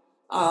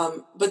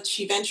 but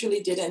she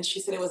eventually did, and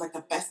she said it was like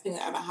the best thing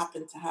that ever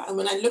happened to her. And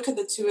when I look at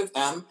the two of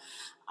them,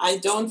 I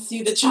don't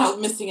see the child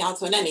missing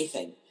out on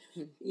anything.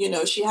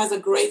 She has a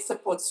great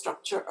support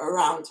structure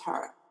around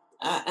her,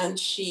 and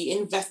she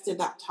invested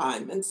that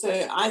time. And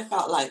so I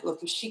felt like,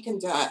 look, if she can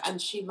do it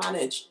and she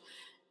managed,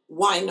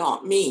 why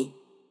not me?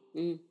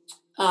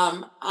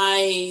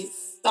 I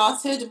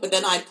started, but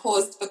then I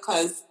paused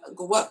because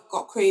work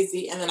got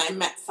crazy, and then I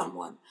met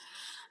someone.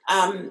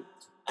 And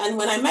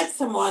when I met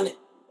someone,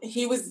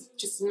 he was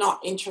just not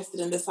interested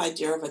in this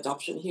idea of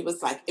adoption. He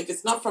was like, if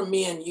it's not from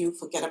me and you,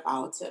 forget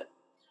about it.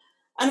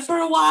 And for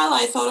a while,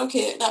 I thought,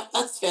 okay,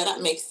 that's fair.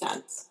 That makes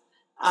sense.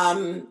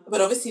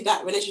 But obviously,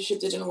 that relationship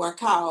didn't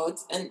work out.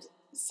 And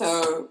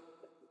so,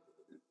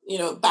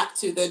 back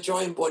to the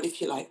drawing board,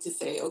 if you like to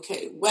say,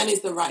 okay, when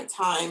is the right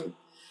time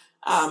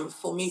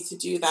for me to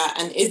do that?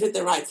 And is it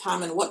the right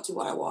time? And what do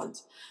I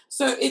want?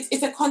 So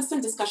it's a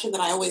constant discussion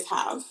that I always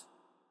have.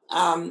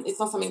 It's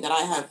not something that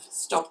I have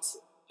stopped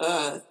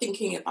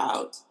thinking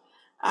about.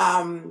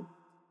 And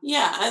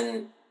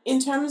in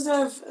terms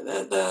of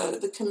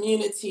the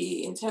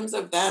community, in terms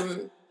of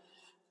them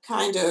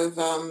kind of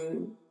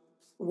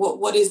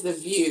what is the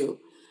view?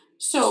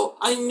 So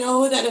I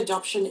know that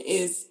adoption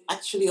is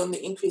actually on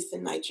the increase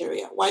in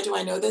Nigeria. Why do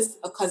I know this?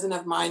 A cousin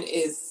of mine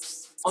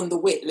is on the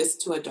wait list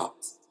to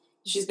adopt.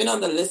 She's been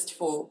on the list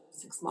for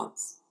 6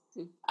 months.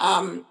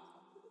 And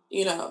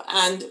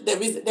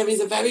there is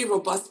a very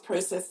robust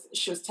process.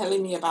 She was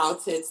telling me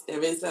about it.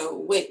 There is a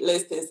wait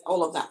list, there's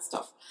all of that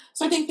stuff.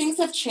 So I think things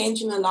have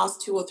changed in the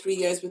last 2 or 3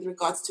 years with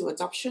regards to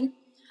adoption.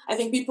 I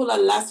think people are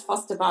less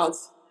fussed about,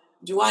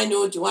 do I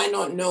know, do I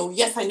not know?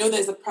 Yes, I know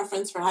there's a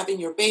preference for having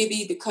your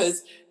baby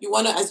because you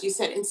want to, as you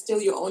said,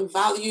 instill your own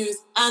values.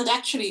 And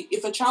actually,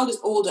 if a child is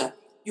older,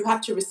 you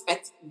have to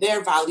respect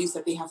their values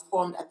that they have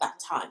formed at that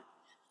time.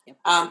 Yep.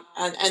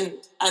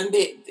 And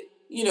they,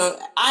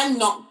 I'm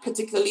not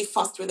particularly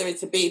fussed whether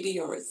it's a baby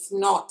or it's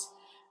not,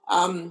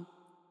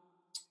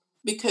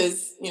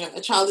 because,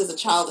 a child is a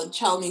child and a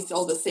child needs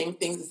all the same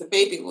things as a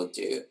baby will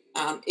do.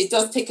 It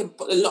does take a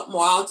lot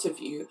more out of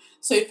you.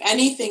 So if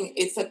anything,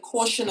 it's a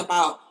caution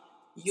about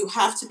you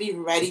have to be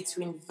ready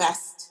to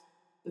invest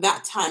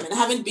that time. And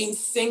having been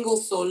single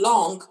so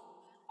long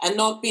and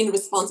not being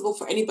responsible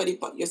for anybody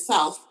but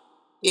yourself,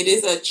 it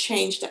is a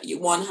change that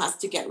one has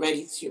to get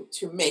ready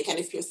to make. And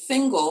if you're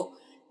single,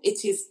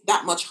 it is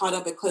that much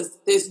harder because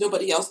there's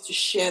nobody else to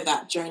share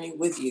that journey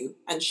with you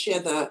and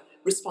share the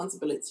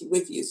responsibility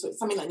with you. So it's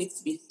something that needs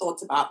to be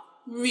thought about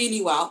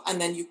really well.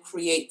 And then you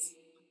create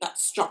that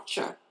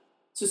structure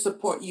to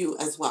support you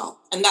as well.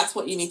 And that's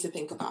what you need to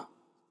think about.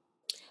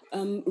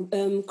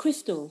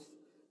 Crystal.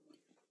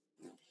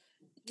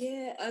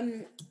 Yeah,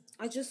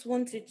 I just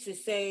wanted to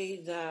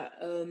say that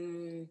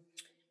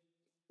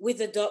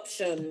with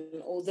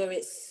adoption, although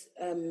it's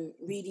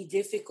really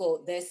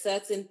difficult, there's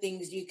certain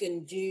things you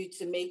can do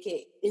to make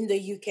it, in the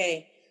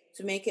UK,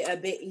 to make it a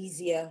bit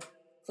easier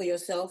for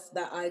yourself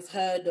that I've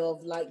heard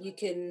of. Like you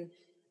can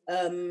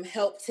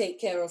help take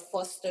care of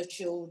foster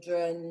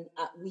children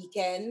at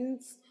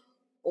weekends,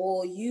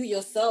 or you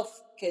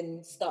yourself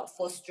can start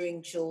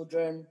fostering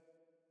children,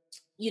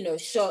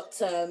 short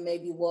term,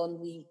 maybe 1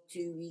 week,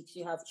 2 weeks,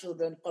 you have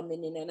children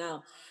coming in and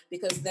out,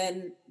 because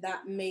then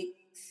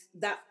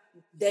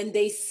then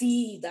they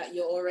see that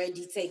you're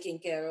already taking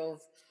care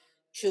of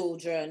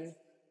children.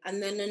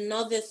 And then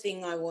another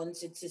thing I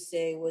wanted to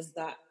say was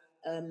that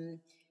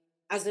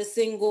as a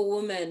single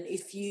woman,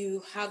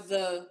 you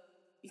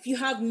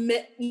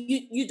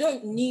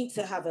don't need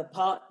to have a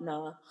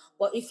partner,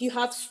 but if you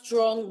have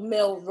strong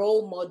male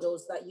role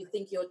models that you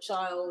think your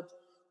child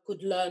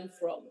could learn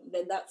from,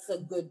 then that's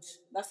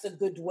a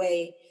good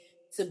way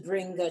to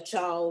bring a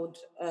child,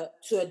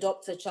 to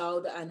adopt a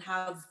child and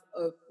have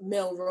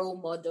male role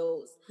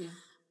models. Yeah.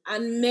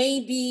 And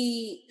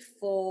maybe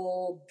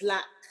for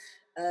Black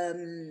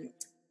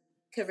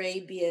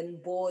Caribbean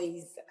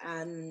boys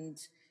and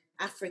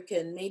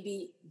African,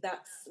 maybe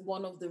that's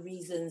one of the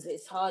reasons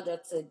it's harder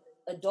to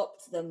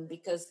adopt them,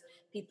 because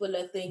people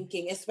are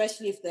thinking,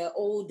 especially if they're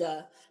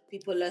older,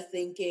 people are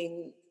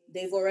thinking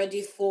they've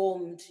already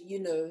formed,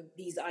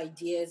 these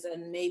ideas,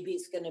 and maybe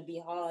it's going to be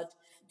hard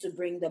to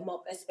bring them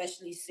up,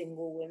 especially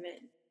single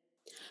women.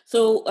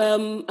 So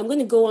I'm going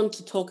to go on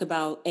to talk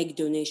about egg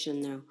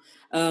donation now.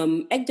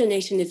 Egg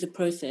donation is a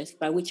process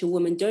by which a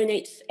woman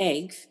donates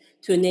eggs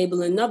to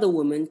enable another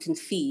woman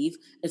conceive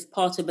as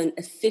part of an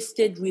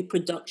assisted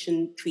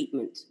reproduction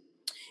treatment.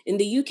 In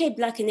the UK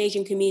Black and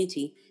Asian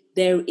community,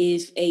 there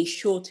is a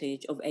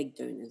shortage of egg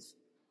donors,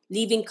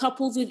 leaving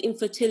couples with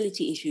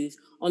infertility issues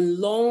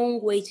on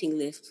long waiting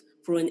lists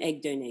for an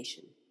egg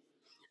donation.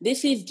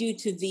 This is due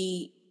to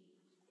the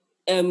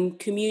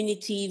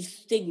community's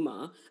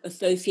stigma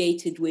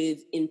associated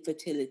with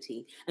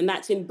infertility, and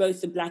that's in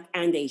both the Black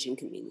and Asian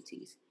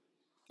communities.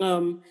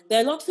 There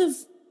are lots of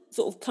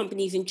sort of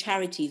companies and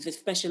charities that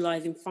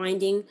specialize in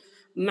finding,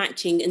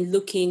 matching, and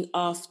looking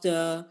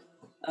after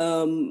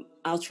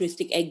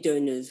altruistic egg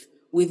donors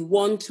with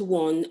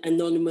one-to-one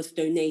anonymous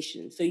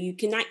donations. So you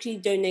can actually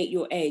donate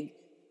your egg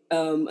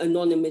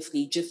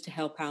anonymously just to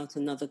help out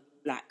another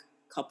Black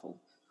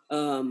couple.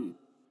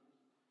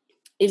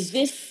 Is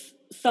this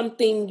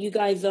something you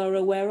guys are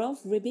aware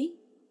of, Ribi?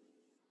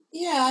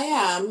 Yeah, I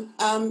am.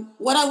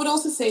 What I would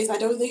also say is I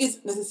don't think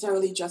it's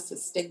necessarily just a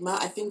stigma.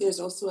 I think there's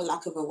also a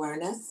lack of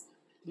awareness.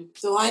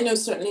 So I know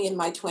certainly in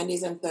my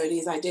 20s and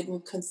 30s, I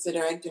didn't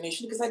consider egg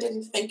donation because I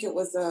didn't think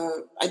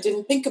I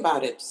didn't think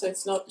about it. So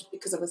it's not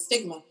because of a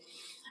stigma.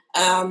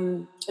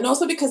 And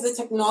also because the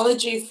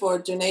technology for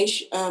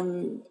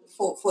donation,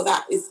 for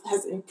that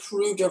has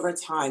improved over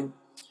time.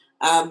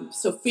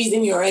 So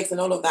freezing your eggs and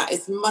all of that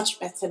is much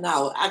better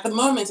now. At the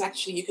moment,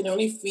 actually, you can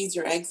only freeze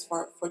your eggs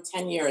for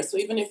 10 years. So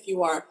even if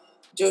you are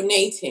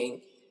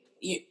donating,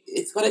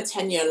 it's got a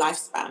 10-year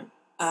lifespan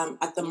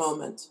at the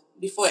moment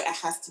before it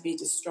has to be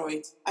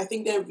destroyed. I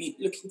think they're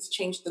looking to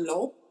change the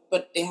law,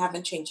 but they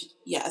haven't changed it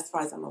yet, as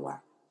far as I'm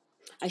aware.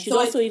 I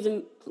should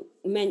even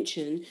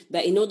mention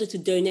that in order to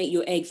donate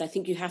your eggs, I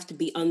think you have to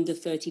be under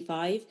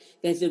 35.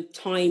 There's a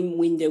time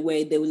window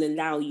where they will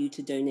allow you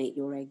to donate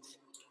your eggs.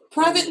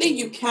 Privately,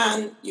 you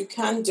can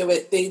do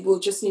it. They will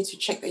just need to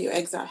check that your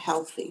eggs are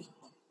healthy.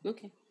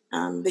 Okay.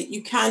 That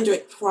you can do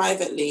it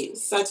privately,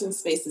 certain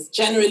spaces.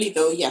 Generally,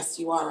 though, yes,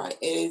 you are right.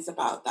 It is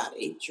about that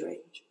age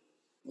range.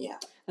 Yeah.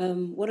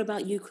 What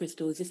about you,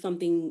 Crystal? Is this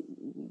something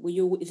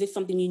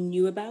you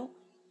knew about?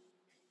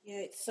 Yeah,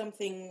 it's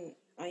something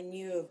I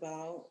knew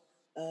about,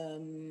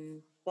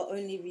 but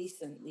only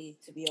recently,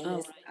 to be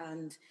honest. Right.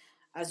 And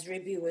as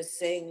Ribi was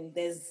saying,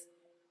 there's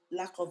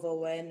lack of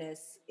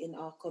awareness in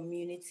our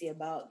community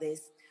about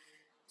this.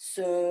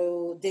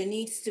 So there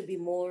needs to be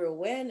more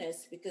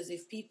awareness, because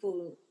if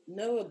people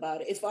know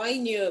about it, if I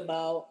knew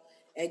about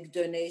egg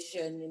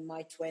donation in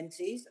my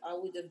 20s, I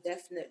would have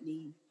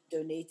definitely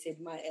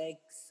donated my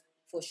eggs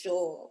for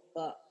sure.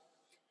 But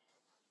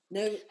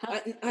no,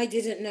 I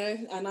didn't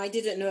know, and I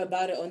didn't know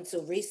about it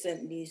until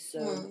recently.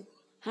 So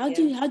how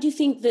do you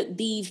think that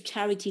these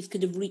charities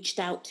could have reached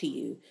out to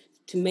you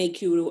to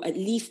make you at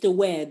least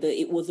aware that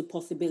it was a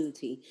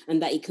possibility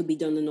and that it could be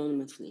done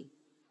anonymously?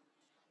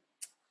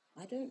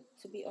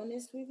 To be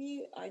honest with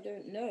you, I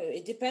don't know.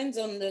 It depends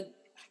on the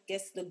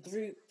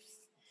groups.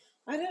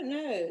 I don't know.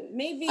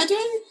 I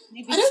don't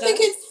think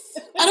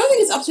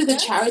it's up to the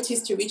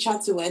charities to reach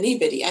out to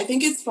anybody. I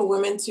think it's for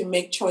women to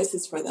make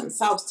choices for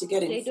themselves, to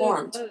get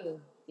informed. Don't know,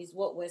 is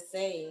what we're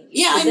saying.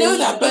 Yeah, I know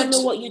that, but you don't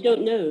know what you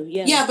don't know.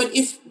 Yeah. Yeah,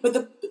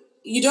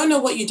 you don't know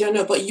what you don't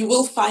know, but you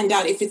will find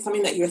out if it's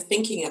something that you're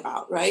thinking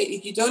about, right?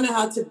 If you don't know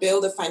how to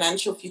build a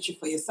financial future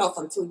for yourself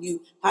until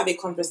you have a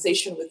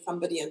conversation with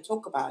somebody and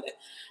talk about it.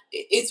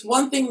 It's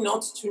one thing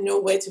not to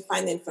know where to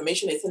find the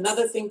information. It's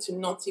another thing to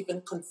not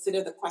even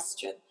consider the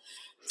question.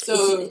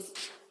 So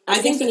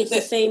I'm guessing it's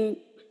the same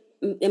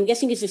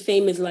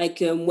as like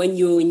when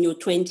you're in your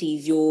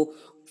 20s, your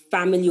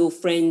family or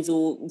friends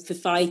or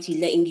society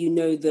letting you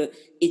know that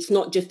it's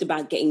not just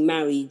about getting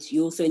married.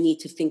 You also need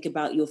to think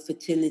about your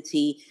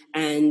fertility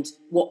and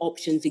what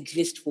options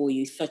exist for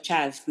you, such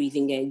as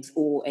freezing eggs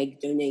or egg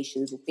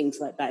donations or things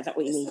like that. Is that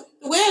what you mean?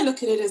 The way I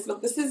look at it is,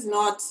 look, this is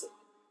not...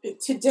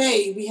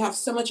 Today, we have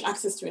so much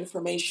access to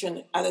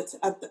information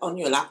on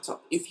your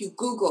laptop. If you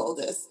Google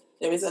this,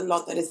 there is a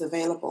lot that is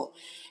available.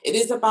 It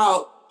is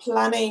about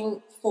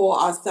planning for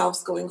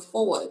ourselves going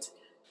forward.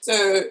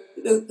 So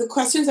the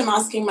questions I'm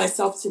asking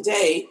myself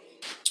today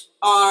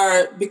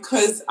are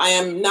because I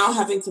am now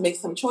having to make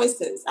some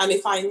choices. And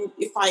if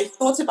I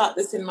thought about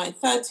this in my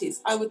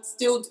 30s, I would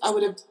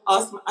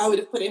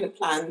have put in the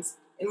plans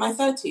in my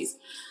 30s.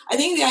 I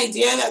think the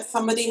idea that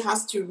somebody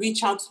has to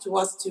reach out to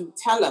us to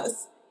tell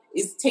us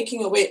is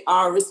taking away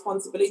our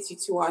responsibility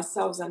to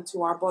ourselves and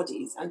to our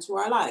bodies and to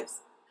our lives.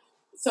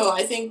 So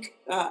I think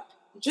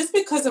just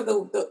because of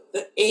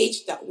the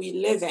age that we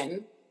live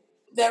in,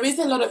 there is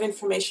a lot of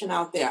information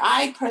out there.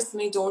 I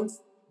personally don't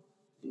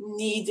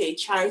need a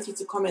charity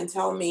to come and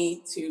tell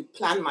me to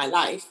plan my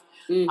life.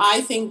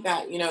 I think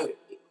that,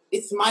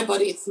 it's my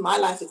body, it's my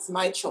life, it's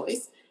my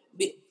choice.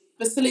 The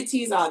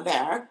facilities are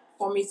there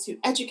for me to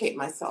educate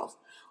myself.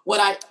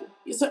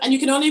 And you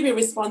can only be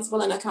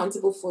responsible and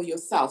accountable for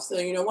yourself. So,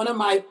 one of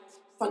my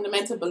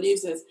fundamental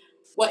beliefs is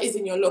what is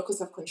in your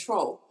locus of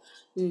control.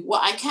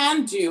 What I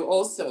can do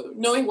also,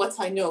 knowing what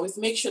I know, is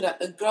make sure that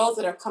the girls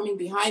that are coming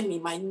behind me,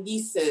 my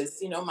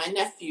nieces, my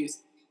nephews,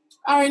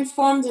 are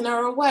informed and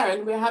are aware,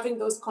 and we're having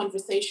those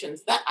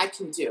conversations. That I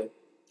can do.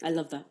 I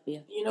love that. Yeah.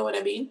 You know what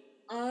I mean?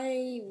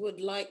 I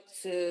would like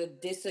to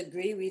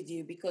disagree with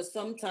you, because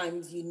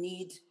sometimes you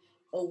need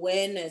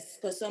awareness,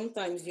 because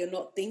sometimes maybe you're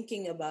not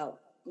thinking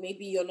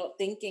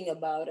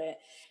about it.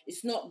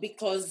 It's not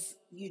because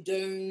you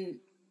don't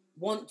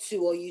want to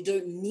or you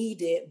don't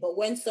need it, but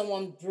when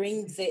someone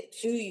brings it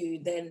to you,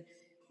 then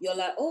you're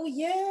like, oh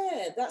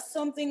yeah, that's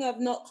something I've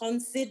not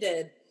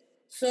considered.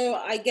 So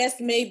I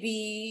guess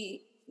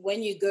maybe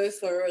when you go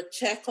for a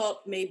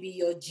checkup, maybe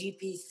your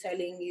GP is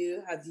telling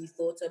you, have you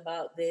thought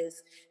about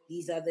this?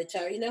 These are the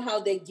charities. You know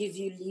how they give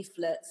you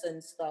leaflets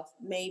and stuff?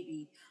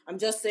 Maybe. I'm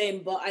just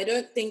saying, but I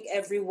don't think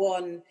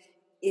everyone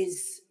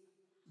is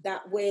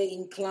that way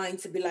inclined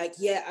to be like,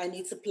 yeah, I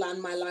need to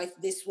plan my life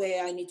this way.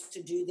 I need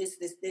to do this.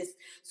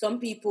 Some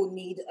people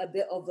need a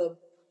bit of a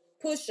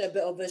push, a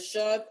bit of a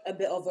shove, a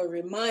bit of a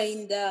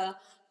reminder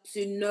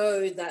to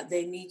know that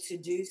they need to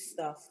do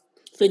stuff.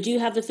 So do you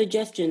have a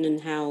suggestion on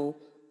how...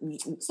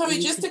 Sorry,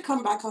 just to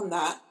come back on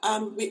that,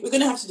 we're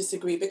going to have to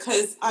disagree,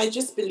 because I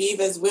just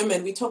believe as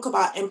women, we talk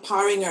about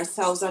empowering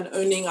ourselves and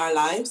owning our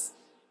lives.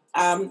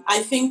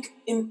 I think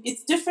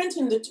it's different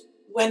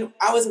when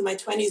I was in my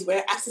 20s,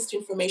 where access to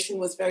information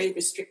was very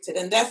restricted,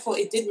 and therefore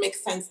it did make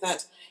sense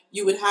that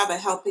you would have a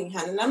helping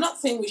hand. And I'm not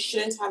saying we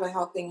shouldn't have a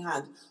helping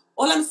hand.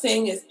 All I'm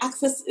saying is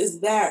access is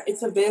there.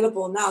 It's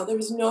available now. There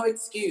is no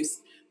excuse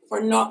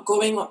for not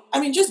going on. I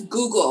mean, just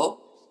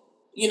Google,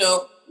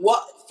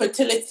 what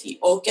fertility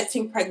or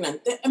getting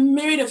pregnant. A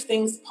myriad of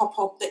things pop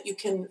up that you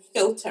can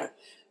filter.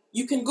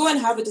 You can go and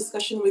have a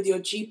discussion with your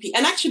GP.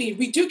 And actually,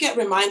 we do get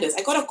reminders.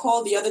 I got a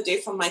call the other day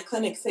from my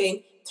clinic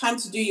saying, time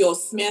to do your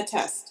smear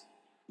test.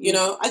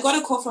 I got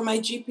a call from my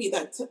GP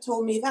that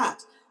told me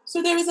that.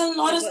 So there is a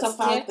lot of stuff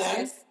out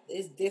there.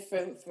 Is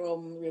different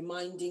from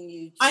reminding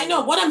you. I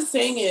know. What I'm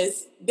saying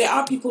is there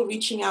are people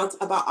reaching out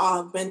about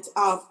our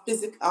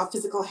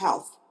physical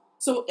health.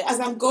 So as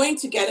I'm going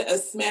to get a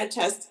smear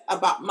test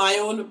about my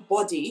own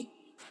body,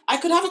 I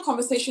could have a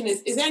conversation.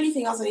 Is there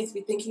anything else I need to be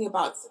thinking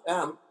about?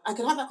 I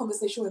could have that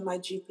conversation with my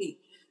GP.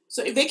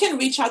 So if they can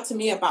reach out to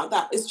me about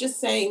that, it's just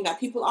saying that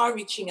people are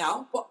reaching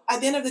out. But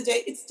at the end of the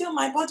day, it's still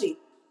my body.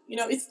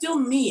 It's still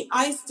me.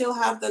 I still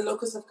have the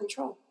locus of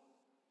control.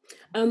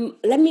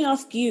 Let me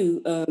ask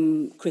you,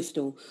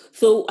 Crystal.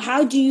 So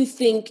how do you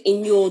think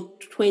in your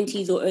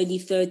 20s or early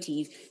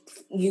 30s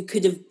you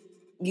could have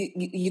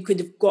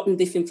gotten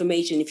this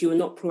information if you were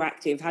not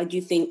proactive? How do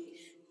you think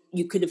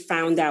you could have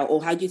found out,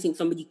 or how do you think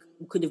somebody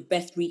could have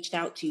best reached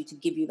out to you to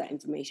give you that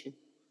information?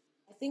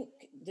 I think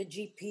the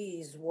GP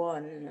is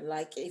one.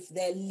 Like, if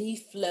there are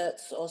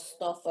leaflets or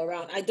stuff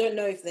around, I don't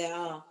know if there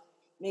are.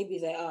 Maybe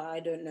there are, I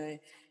don't know.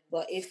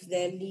 But if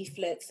there are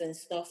leaflets and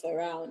stuff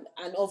around,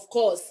 and of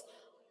course,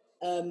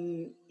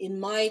 in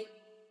my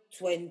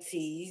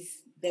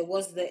 20s, there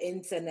was the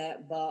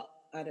internet, but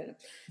I don't know.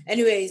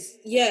 Anyways,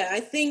 yeah,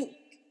 I think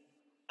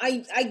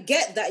I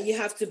get that you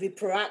have to be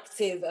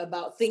proactive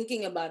about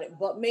thinking about it,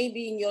 but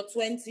maybe in your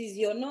 20s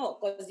you're not,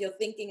 because you're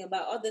thinking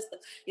about other stuff.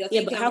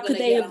 But how could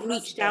they have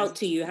reached out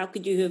to you? How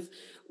could you have,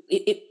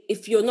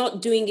 if you're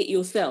not doing it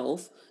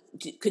yourself,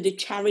 could a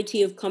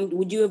charity have come?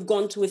 Would you have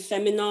gone to a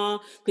seminar?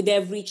 Could they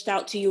have reached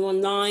out to you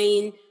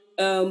online?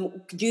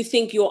 Do you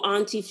think your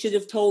auntie should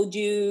have told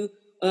you?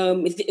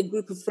 Is it a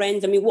group of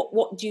friends? I mean,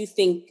 what do you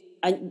think?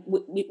 And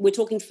we're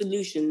talking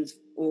solutions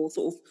or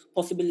sort of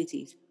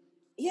possibilities.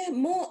 Yeah,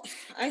 more.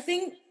 I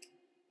think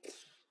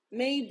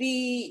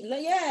maybe,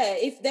 yeah,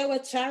 if there were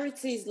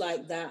charities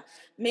like that,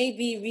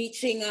 maybe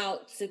reaching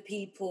out to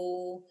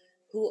people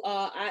who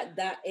are at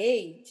that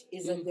age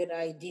is a good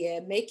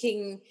idea.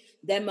 Making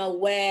them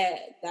aware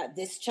that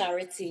this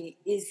charity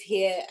is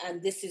here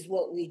and this is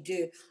what we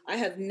do. I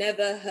have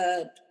never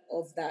heard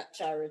of that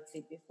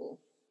charity before.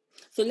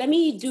 So let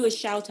me do a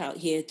shout out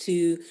here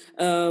to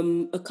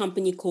a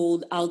company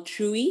called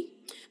Altrui,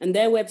 and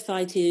their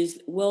website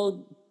is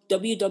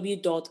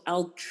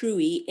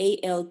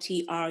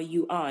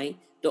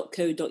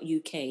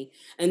www.altrui.co.uk,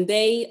 and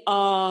they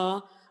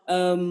are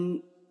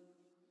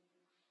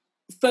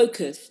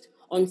focused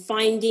on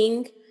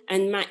finding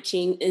and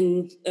matching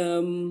and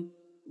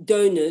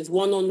donors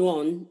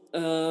one-on-one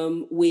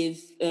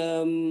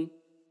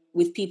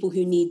with people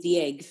who need the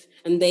eggs,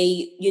 and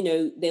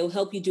they'll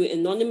help you do it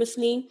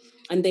anonymously,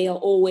 and they are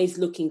always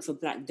looking for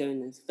Black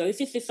donors. So if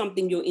this is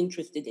something you're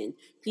interested in,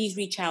 please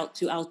reach out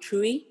to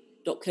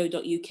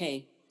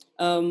altrui.co.uk.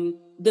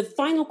 The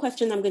final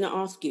question I'm going to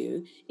ask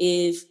you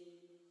is,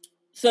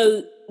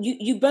 So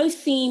you both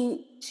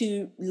seem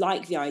to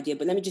like the idea,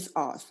 but let me just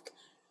ask,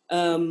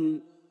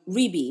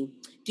 Ribi,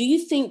 do you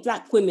think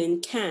Black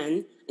women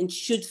can and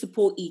should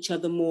support each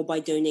other more by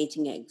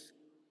donating eggs?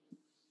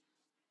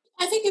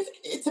 I think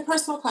it's a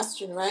personal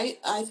question, right?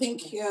 I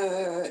think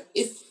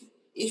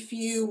if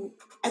you,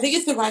 I think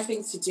it's the right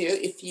thing to do.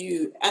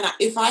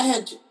 If I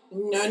had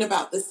known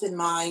about this in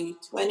my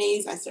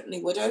 20s, I certainly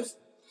would have.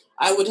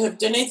 I would have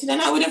donated, and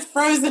I would have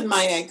frozen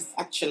my eggs,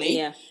 actually.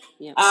 Yeah,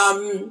 yeah.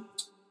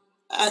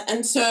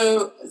 And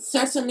so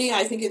certainly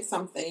I think it's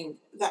something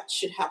that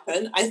should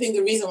happen. I think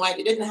the reason why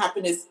it didn't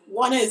happen is,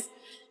 one is,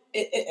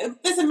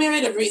 there's a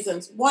myriad of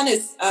reasons. One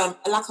is a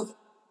lack of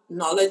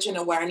knowledge and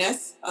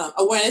awareness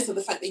of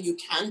the fact that you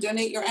can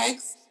donate your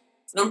eggs.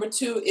 Number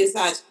two is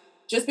that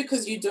just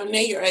because you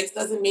donate your eggs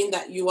doesn't mean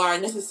that you are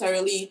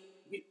necessarily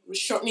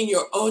shortening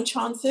your own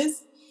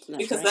chances.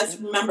 Because let's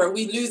remember,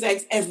 we lose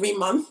eggs every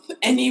month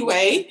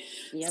anyway.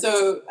 Yep.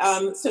 So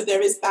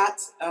there is that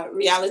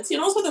reality.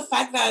 And also the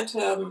fact that,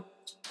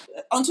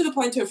 onto the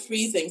point of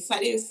freezing,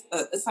 slightly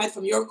aside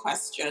from your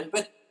question,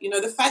 but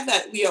the fact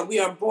that we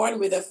are born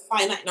with a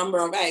finite number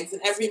of eggs,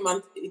 and every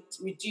month it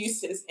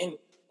reduces in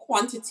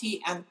quantity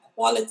and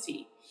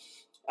quality.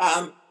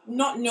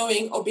 Not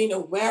knowing or being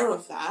aware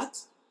of that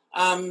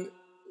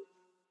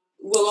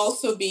will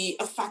also be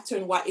a factor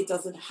in why it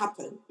doesn't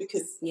happen.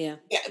 Because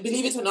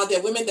believe it or not, there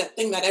are women that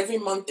think that every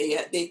month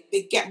they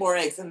get more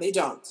eggs, and they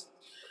don't.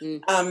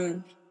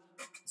 So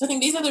I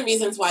think these are the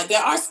reasons why.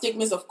 There are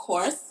stigmas, of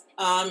course,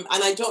 and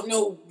I don't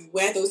know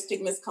where those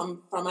stigmas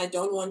come from. I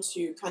don't want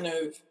to kind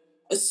of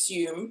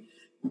assume,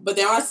 but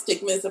there are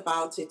stigmas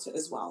about it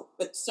as well.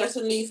 But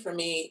certainly for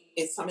me,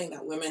 it's something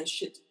that women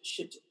should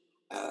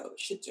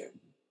do.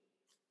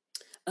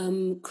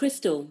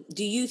 Crystal,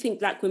 do you think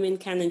Black women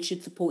can and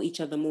should support each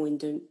other more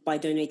by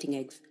donating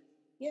eggs?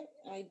 Yeah,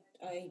 I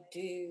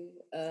do.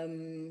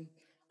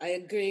 I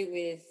agree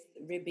with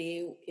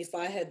Ribi. If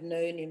I had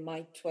known in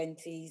my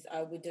 20s,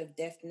 I would have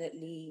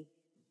definitely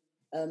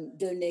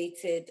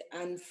donated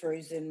and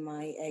frozen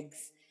my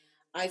eggs.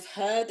 I've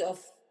heard of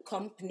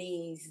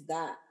companies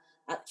that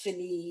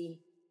actually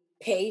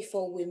pay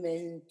for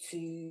women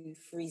to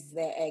freeze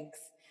their eggs.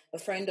 A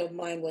friend of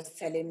mine was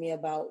telling me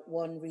about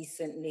one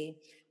recently,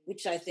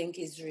 which I think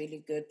is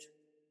really good.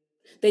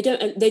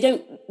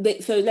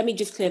 So let me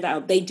just clear that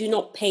out. They do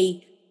not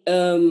pay.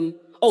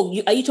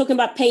 Are you talking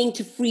about paying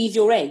to freeze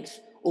your eggs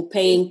or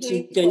paying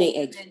to donate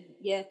eggs?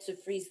 Yeah, to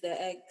freeze their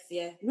eggs,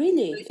 yeah.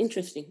 Really?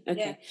 Interesting.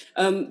 Okay.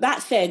 Yeah.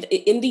 That said,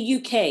 in the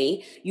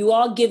UK, you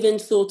are given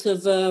sort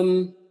of,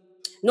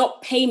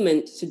 not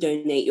payment to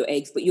donate your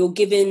eggs, but you're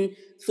given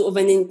sort of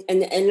an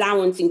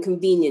allowance in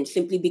convenience,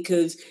 simply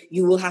because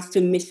you will have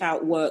to miss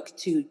out work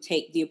to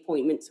take the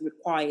appointments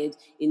required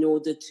in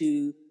order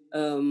to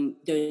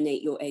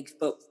donate your eggs.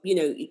 But,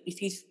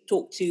 if you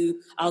talk to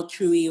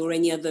Altrui or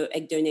any other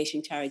egg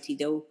donation charity,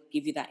 they'll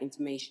give you that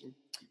information.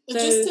 So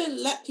just to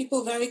let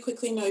people very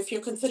quickly know, if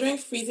you're considering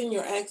freezing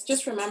your eggs,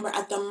 just remember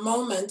at the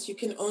moment, you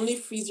can only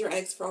freeze your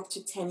eggs for up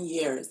to 10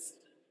 years.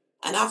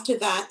 And after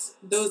that,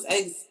 those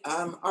eggs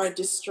are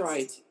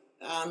destroyed.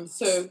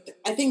 So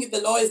I think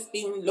the law is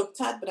being looked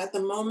at, but at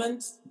the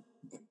moment,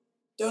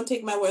 don't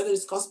take my word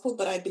as gospel,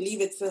 but I believe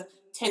it's a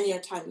 10-year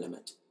time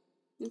limit.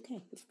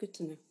 Okay, that's good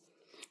to know.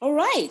 All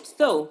right,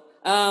 so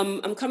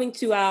I'm coming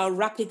to our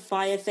rapid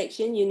fire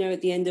section.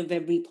 At the end of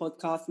every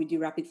podcast, we do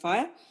rapid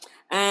fire.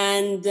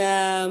 And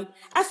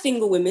as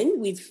single women,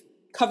 we've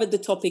covered the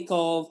topic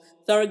of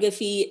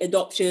surrogacy,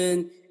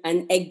 adoption,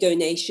 and egg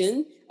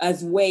donation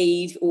as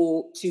ways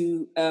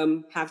to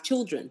have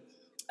children.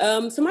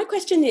 So my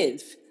question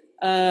is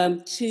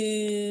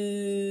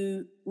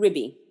to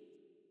Ribi.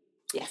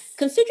 Yes.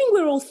 Considering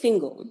we're all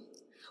single,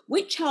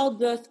 which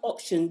childbirth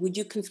option would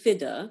you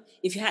consider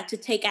if you had to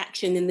take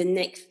action in the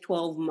next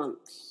 12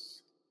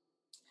 months?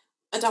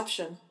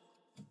 Adoption.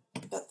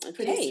 That's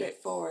pretty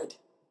straightforward.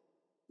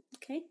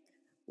 Okay.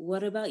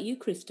 What about you,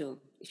 Crystal?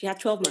 If you had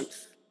 12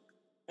 months?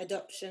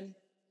 Adoption.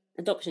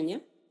 Adoption, yeah?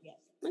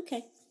 Yeah.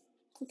 Okay.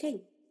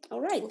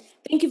 All right.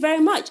 Thank you very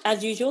much.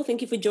 As usual,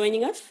 thank you for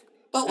joining us.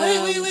 But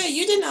wait.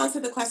 You didn't answer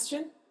the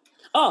question.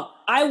 Oh,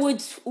 I would...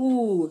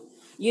 So,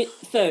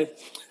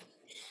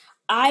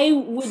 I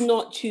would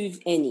not choose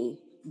any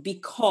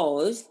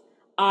because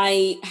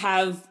I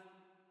have...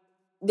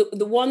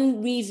 The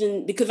one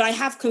reason, because I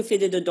have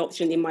considered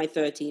adoption in my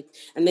 30s,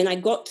 and then I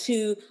got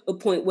to a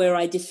point where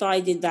I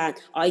decided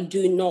that I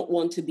do not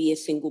want to be a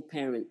single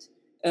parent.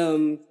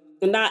 And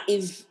that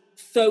is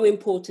so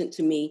important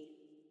to me,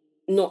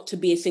 not to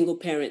be a single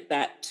parent,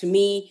 that to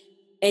me,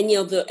 any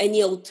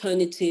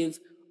alternative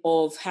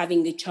of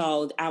having a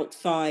child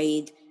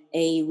outside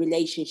a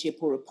relationship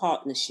or a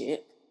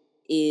partnership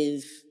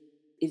is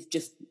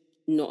just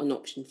not an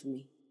option for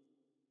me.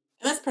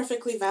 And that's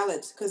perfectly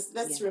valid, because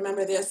let's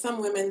remember there are some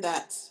women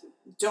that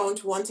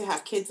don't want to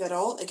have kids at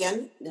all.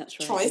 Again, that's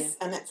right, choice,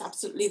 and that's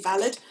absolutely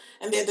valid.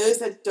 And there are those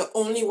that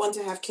only want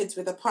to have kids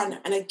with a partner.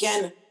 And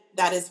again,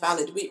 that is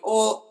valid. We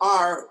all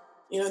are,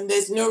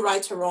 there's no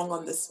right or wrong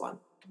on this one.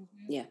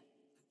 Yeah.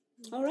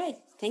 All right.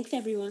 Thanks,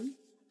 everyone.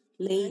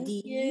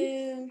 lady.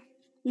 Yeah.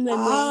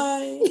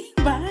 Bye.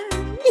 Bye.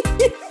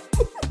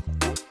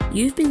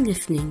 You've been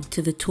listening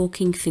to the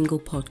Talking Single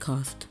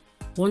podcast.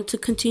 Want to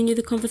continue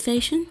the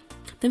conversation?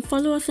 Then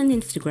follow us on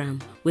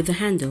Instagram with the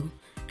handle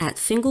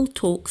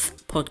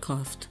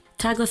 @SingleTalksPodcast.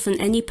 Tag us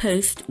on any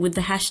post with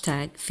the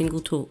hashtag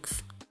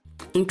 #SingleTalks.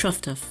 And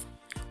trust us,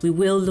 we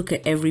will look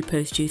at every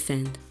post you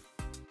send.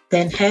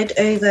 Then head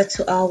over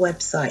to our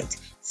website,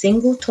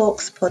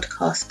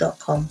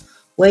 singletalkspodcast.com,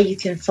 where you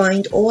can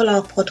find all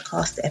our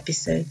podcast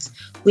episodes.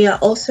 We are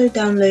also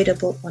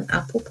downloadable on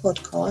Apple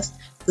Podcasts,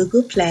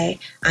 Google Play,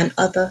 and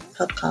other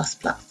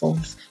podcast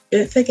platforms.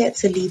 Don't forget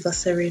to leave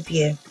us a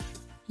review.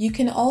 You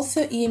can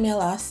also email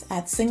us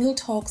at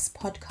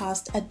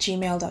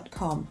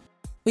singletalkspodcast@gmail.com.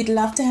 We'd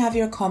love to have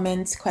your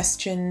comments,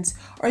 questions,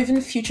 or even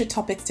future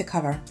topics to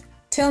cover.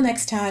 Till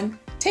next time,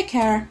 take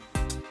care.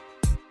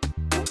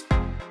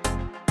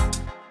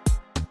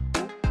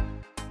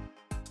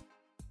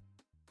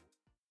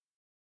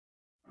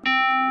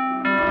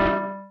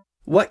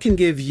 What can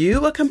give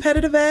you a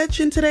competitive edge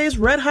in today's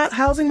red-hot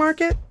housing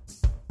market?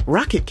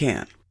 Rocket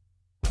can.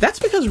 That's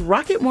because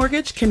Rocket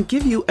Mortgage can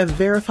give you a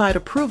verified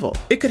approval.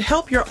 It could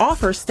help your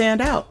offer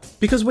stand out,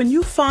 because when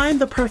you find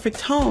the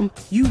perfect home,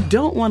 you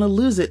don't want to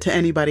lose it to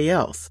anybody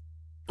else.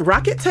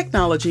 Rocket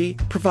Technology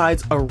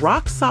provides a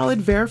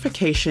rock-solid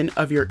verification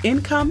of your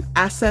income,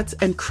 assets,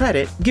 and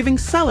credit, giving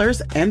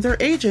sellers and their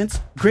agents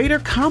greater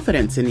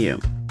confidence in you.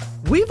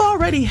 We've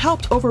already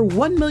helped over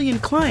 1 million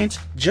clients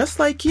just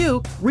like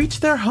you reach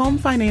their home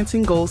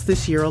financing goals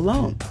this year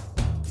alone.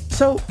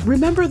 So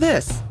remember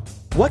this,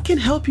 what can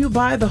help you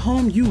buy the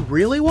home you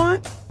really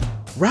want?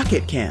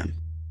 Rocket can.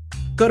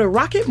 Go to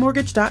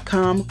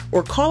rocketmortgage.com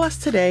or call us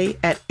today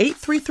at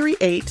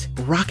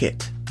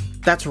 8338-ROCKET.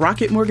 That's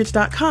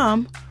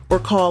rocketmortgage.com or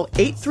call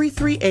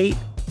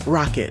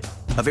 8338-ROCKET.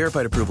 A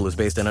verified approval is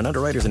based on an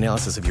underwriter's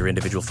analysis of your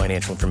individual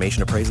financial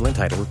information, appraisal, and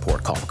title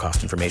report. Call for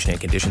cost information and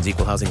conditions.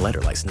 Equal housing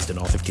lender licensed in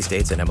all 50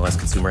 states and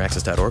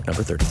MLSConsumerAccess.org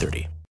number 3030.